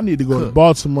and I need to go to Cook.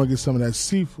 Baltimore and get some of that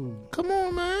seafood. come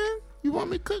on, man. You want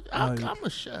me to cook? Oh, I'm a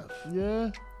chef.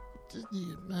 Yeah. Just,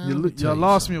 yeah, man, let me tell Y'all you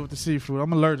lost something. me with the seafood.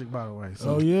 I'm allergic, by the way.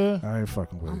 So Oh yeah. I ain't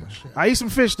fucking with I'm a it. chef. I eat some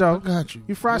fish I though. got you.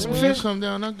 You fry some When fish? you come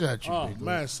down, I got you. Oh big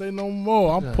man, boy. say no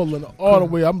more. I'm Yeah. pulling all the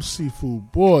way. I'm seafood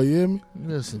boy. You hear me?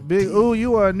 Listen, Big Ooh,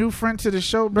 you are a new friend to the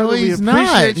show, brother. no, we he's appreciate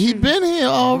not. you. He been here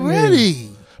already.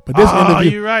 But this Oh,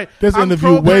 interview, you're right. this I'm interview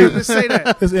programmed way, to say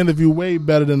that. this interview way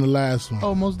better than the last one.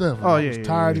 Oh, most definitely. Oh I yeah, was yeah,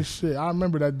 tired yeah. as shit. I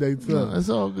remember that day too. No, it's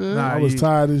all good. Nah, I was you-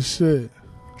 tired as shit.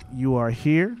 You are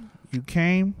here. You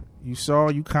came. You saw.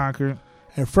 You conquered.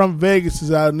 And From Vegas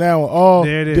is out now on all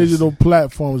There it is. digital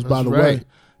platforms. By That's the right. way,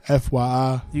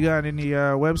 FYI. You got any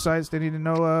websites they need to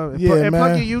know? Yeah, and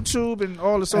plug man. your YouTube and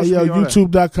all the Hey, social yo, media. all that.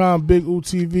 YouTube.com, Big O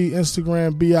TV,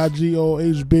 Instagram,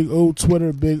 BIGOH, Big O,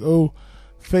 Twitter, Big O,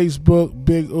 Facebook,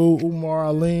 Big O, Umar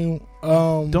Alim.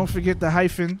 Don't forget the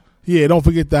hyphen. Yeah, don't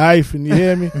forget the hyphen, you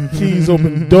hear me? Keys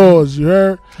open doors, you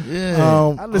heard?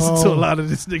 Yeah. I listen to a lot of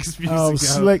this nigga's music. yo.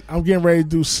 Slick, I'm getting ready to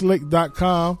do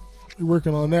slick.com. We're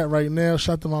working on that right now.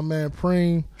 Shout out to my man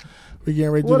Preem. We're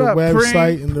getting ready to What do the up,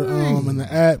 website Preem? and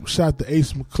the app. Shout out to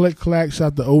Ace McClick.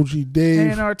 Shout out to OG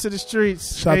Dave. A&R to the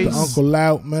streets. Shout out to Ace. Uncle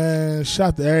Lout, man. Shout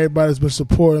out to everybody that's been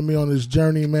supporting me on this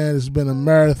journey, man. It's been a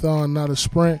marathon, not a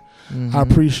sprint. Mm-hmm. I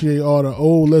appreciate all the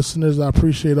old listeners. I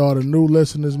appreciate all the new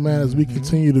listeners, man, as we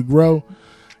continue to grow.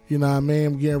 You know what I mean?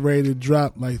 I'm getting ready to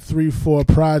drop like 3-4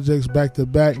 projects back to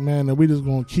back, man, and we just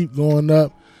going to keep going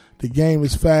up. The game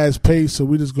is fast paced, so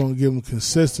we just going to give them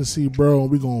consistency, bro,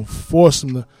 and we're going to force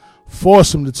them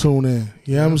to tune in.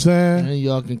 You know what I'm saying? And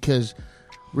y'all can catch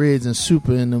Reds and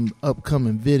Super in them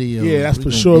upcoming videos. Yeah, that's We for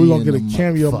gonna sure. be We're going to in get a them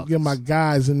cameo, motherfuckers. get my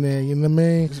guys in there, you know what I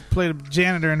mean? Just play the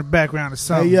janitor in the background or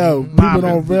something. Hey, yo, Mopping. people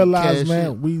don't realize, cash man,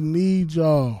 in. we need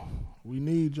y'all. We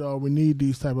need y'all. We need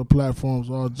these type of platforms,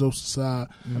 all jokes aside.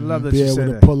 I love that Be you able said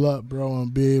to that. pull up, bro,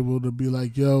 and be able to be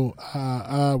like, yo,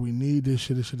 we need this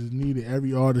shit. This shit is needed.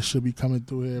 Every artist should be coming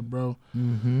through here, bro.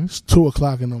 Mm-hmm. It's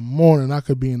 2:00 in the morning. I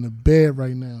could be in the bed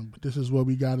right now, but this is what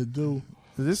we got to do.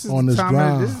 This is on the this time.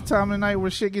 grind. This is the time of the night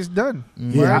where shit gets done.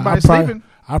 Mm-hmm. Where Yeah, everybody's sleeping.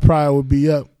 I probably would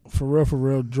be up for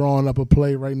real, drawing up a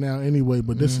play right now anyway.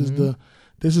 But this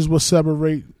is what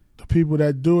separate the people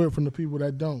that do it from the people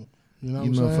that don't. You know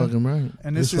what You I'm saying? motherfucking right.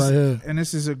 And this This is right here. and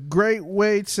this is a great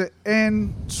way to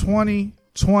end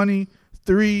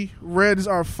 2023. Red is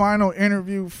our final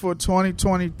interview for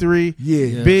 2023. Yeah,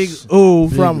 Yes. Big Ooh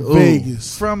from Ooh.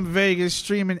 Vegas. from Vegas,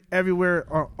 streaming everywhere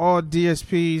on all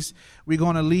DSPs. We're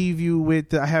gonna leave you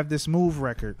with I have this Move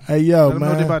record. Hey, yo, Let them know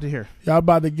what they're man. about to hear. Y'all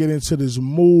about to get into this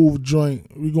Move joint.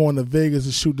 We going to Vegas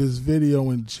to shoot this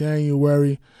video in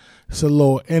January. It's a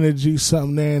little energy,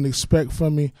 something they didn't expect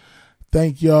from me.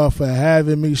 Thank y'all for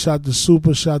having me. Shout to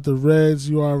Super, shout to Reds.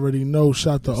 You already know.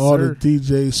 Shout to all the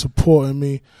DJs supporting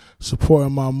me,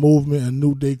 supporting my movement. A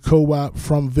New Day Co-op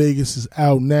from Vegas is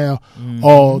out now.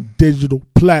 All digital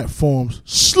platforms.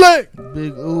 Slick!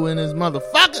 Big Ooh and his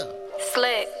motherfucker.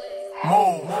 Slick.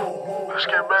 Move. Let's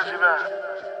get busy now.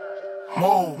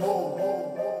 Move.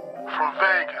 From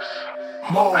Vegas.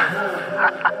 Move.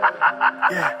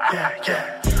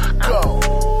 yeah. Go.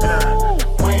 Yeah.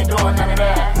 We ain't doing none of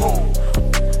that. Move.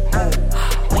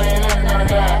 We ain't in none of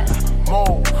that.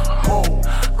 Move.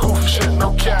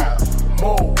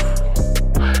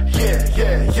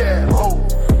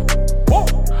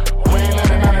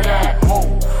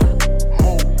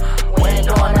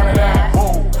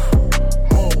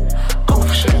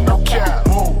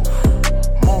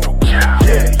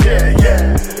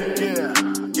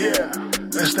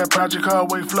 that Project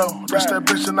Hardway flow. This that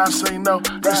bitch and I say no.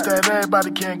 This that everybody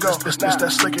can't go. It's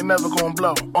that slick and never gon'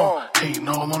 blow. Hating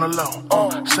all on the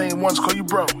low. Same ones call you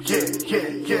bro.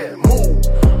 Yeah. Move.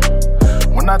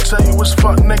 When I tell you it's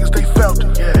fuck niggas, they felt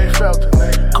it. Yeah, they felt it,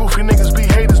 nigga. Goofy niggas be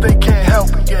haters, they can't help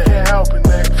it. Yeah, can't help it,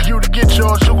 nigga. For you to get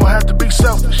yours, you gon' have to be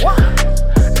selfish.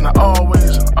 And I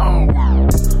always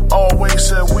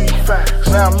said we facts.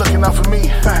 Now I'm looking out for me.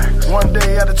 Facts. One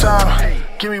day at a time.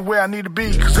 Give me where I need to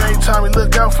be. Cause every time we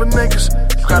look out for niggas,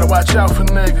 you gotta watch out for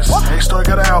niggas. Hey, story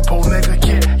got an outpost, nigga.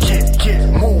 Yeah.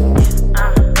 Move.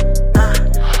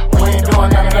 We ain't doing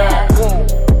none of that. Move.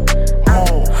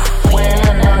 We ain't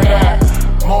doing none of that.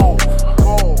 Move.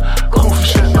 Goofy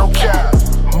shit, no cap.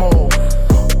 Move.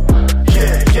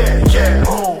 Yeah.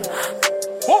 Move.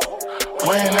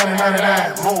 We ain't doing none of that.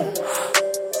 Move.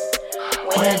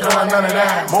 We ain't doing none of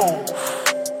that. Move.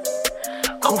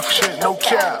 Goofy shit, no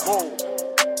cap.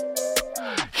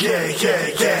 Yeah.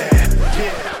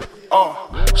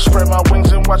 Spread my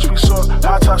wings and watch me soar.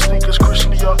 High top sneakers,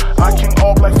 Christian Dior. I king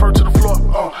all black fur to the floor.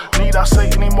 Need I say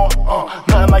anymore?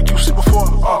 Nothing like you see before.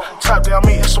 Top down,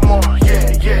 me and some more.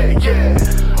 Yeah.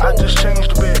 I just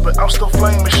changed a bit, but I'm still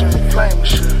flaming shit.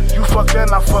 You fuck and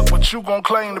I fuck, but you gon'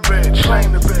 claim the bitch.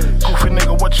 Goofy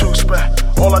nigga, what you expect?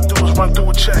 All I do is run through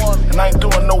a check, and I ain't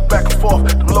doing no back and forth.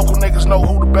 The local niggas know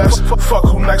who the best. Fuck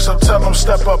who next up, tell them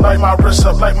step up. Light my wrist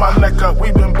up, light my neck up.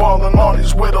 We been ballin' on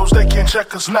these widows, they can't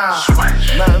check us now.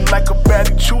 Nothing like a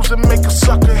baddie choose and make a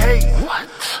sucker hate.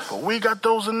 But we got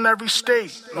those in every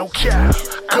state. No cap,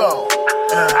 go.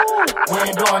 Yeah. We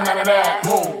ain't doing none of that.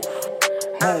 Move.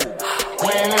 We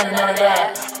ain't in none of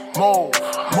that. Move.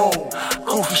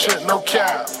 Goofy shit, no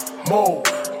cap. Move.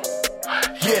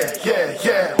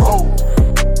 Yeah. Move.